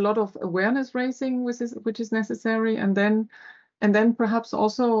there is a lot of awareness raising which is necessary, and then perhaps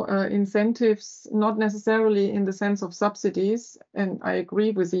also incentives, not necessarily in the sense of subsidies. And I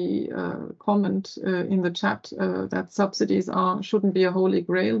agree with the comment in the chat that subsidies shouldn't be a holy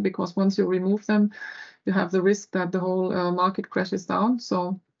grail, because once you remove them, you have the risk that the whole market crashes down.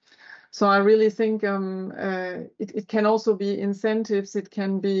 So I really think it can also be incentives, it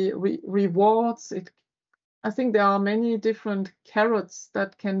can be rewards. I think there are many different carrots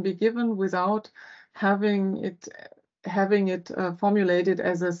that can be given without having it formulated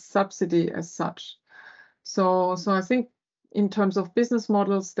as a subsidy as such. So I think in terms of business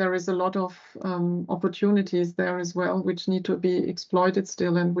models, there is a lot of opportunities there as well, which need to be exploited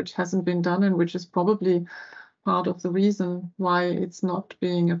still, and which hasn't been done, and which is probably part of the reason why it's not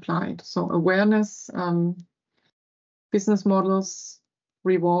being applied. So awareness, business models,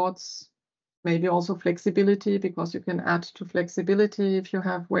 rewards, maybe also flexibility, because you can add to flexibility if you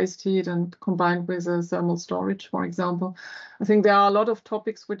have waste heat and combined with a thermal storage, for example. I think there are a lot of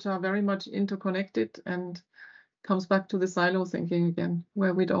topics which are very much interconnected, and comes back to the silo thinking again,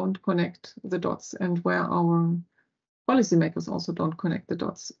 where we don't connect the dots, and where our policymakers also don't connect the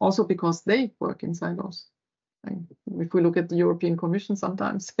dots, also because they work in silos. And if we look at the European Commission,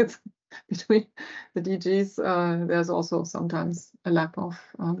 sometimes it's between the DGs, there's also sometimes a lack of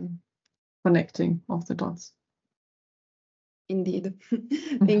connecting of the dots. Indeed.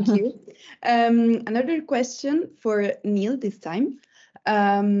 Thank you. Another question for Neil this time.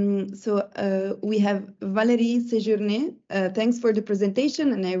 We have Valérie Séjourné. Thanks for the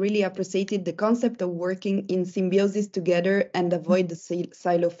presentation, and I really appreciated the concept of working in symbiosis together and avoid the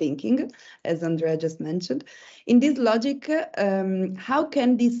silo thinking, as Andrea just mentioned. In this logic, how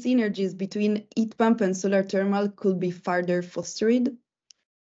can these synergies between heat pump and solar thermal could be further fostered?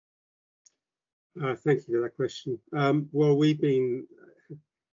 Thank you for that question. Well, we've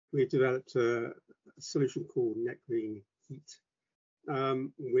developed a solution called Net Green Heat,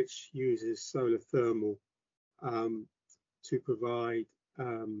 which uses solar thermal to provide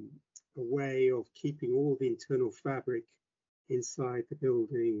a way of keeping all the internal fabric inside the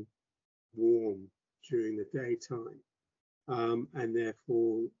building warm during the daytime. And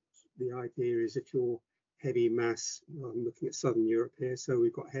therefore, the idea is if you're heavy mass, I'm looking at Southern Europe here, so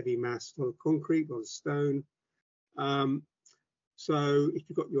we've got heavy mass, a lot of concrete, a lot of stone. So if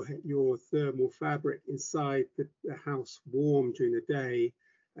you've got your thermal fabric inside the house warm during the day,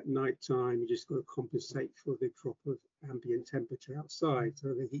 at night time, you just got to compensate for the drop of ambient temperature outside. So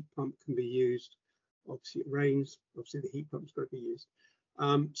the heat pump can be used. Obviously, it rains. Obviously, the heat pump's got to be used.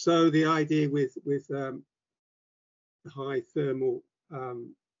 So the idea with the high thermal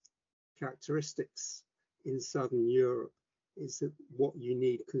characteristics in Southern Europe is that what you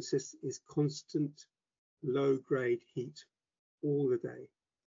need is constant low-grade heat all the day.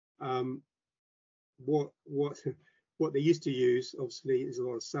 What they used to use, obviously, is a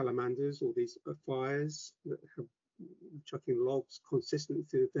lot of salamanders, or these fires that have chucking logs consistently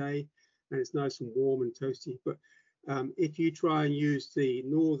through the day, and it's nice and warm and toasty. But if you try and use the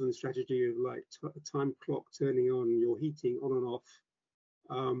northern strategy of like time clock turning on your heating on and off,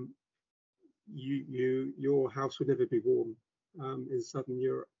 your house would never be warm in Southern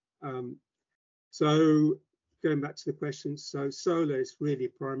Europe. So going back to the question, so solar is really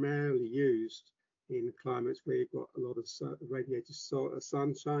primarily used in climates where you've got a lot of radiated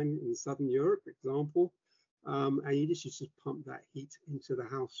sunshine in Southern Europe, for example, and you just pump that heat into the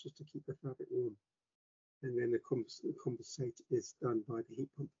house just to keep the fabric warm, and then the compensate is done by the heat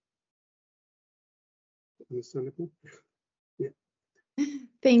pump. Understandable? Yeah.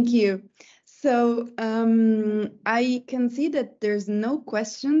 Thank you. So I can see that there's no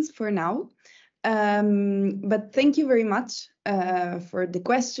questions for now. But thank you very much for the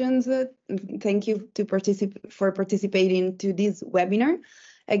questions. Thank you for participating to this webinar.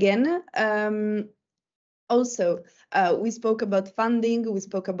 Again, also, we spoke about funding, we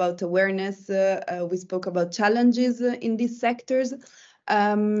spoke about awareness, we spoke about challenges in these sectors.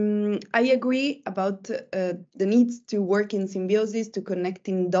 I agree about the need to work in symbiosis, to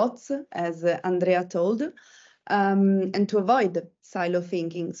connecting dots, as Andrea told. And to avoid silo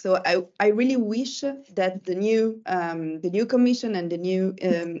thinking. So I really wish that the new Commission and the new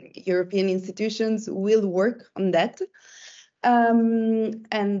European institutions will work on that.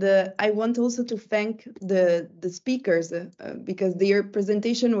 And I want also to thank the speakers because their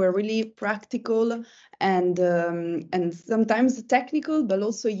presentation were really practical and sometimes technical, but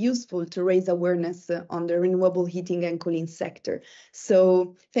also useful to raise awareness on the renewable heating and cooling sector.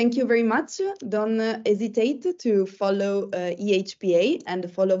 So thank you very much. Don't hesitate to follow EHPA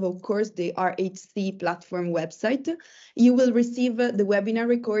and follow, of course, the RHC platform website. You will receive the webinar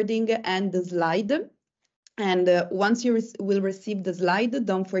recording and the slide. And once you will receive the slide,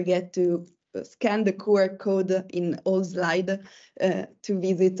 don't forget to scan the QR code in all slides to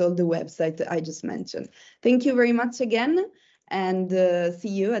visit all the websites I just mentioned. Thank you very much again, and see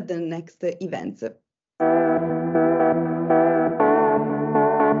you at the next event.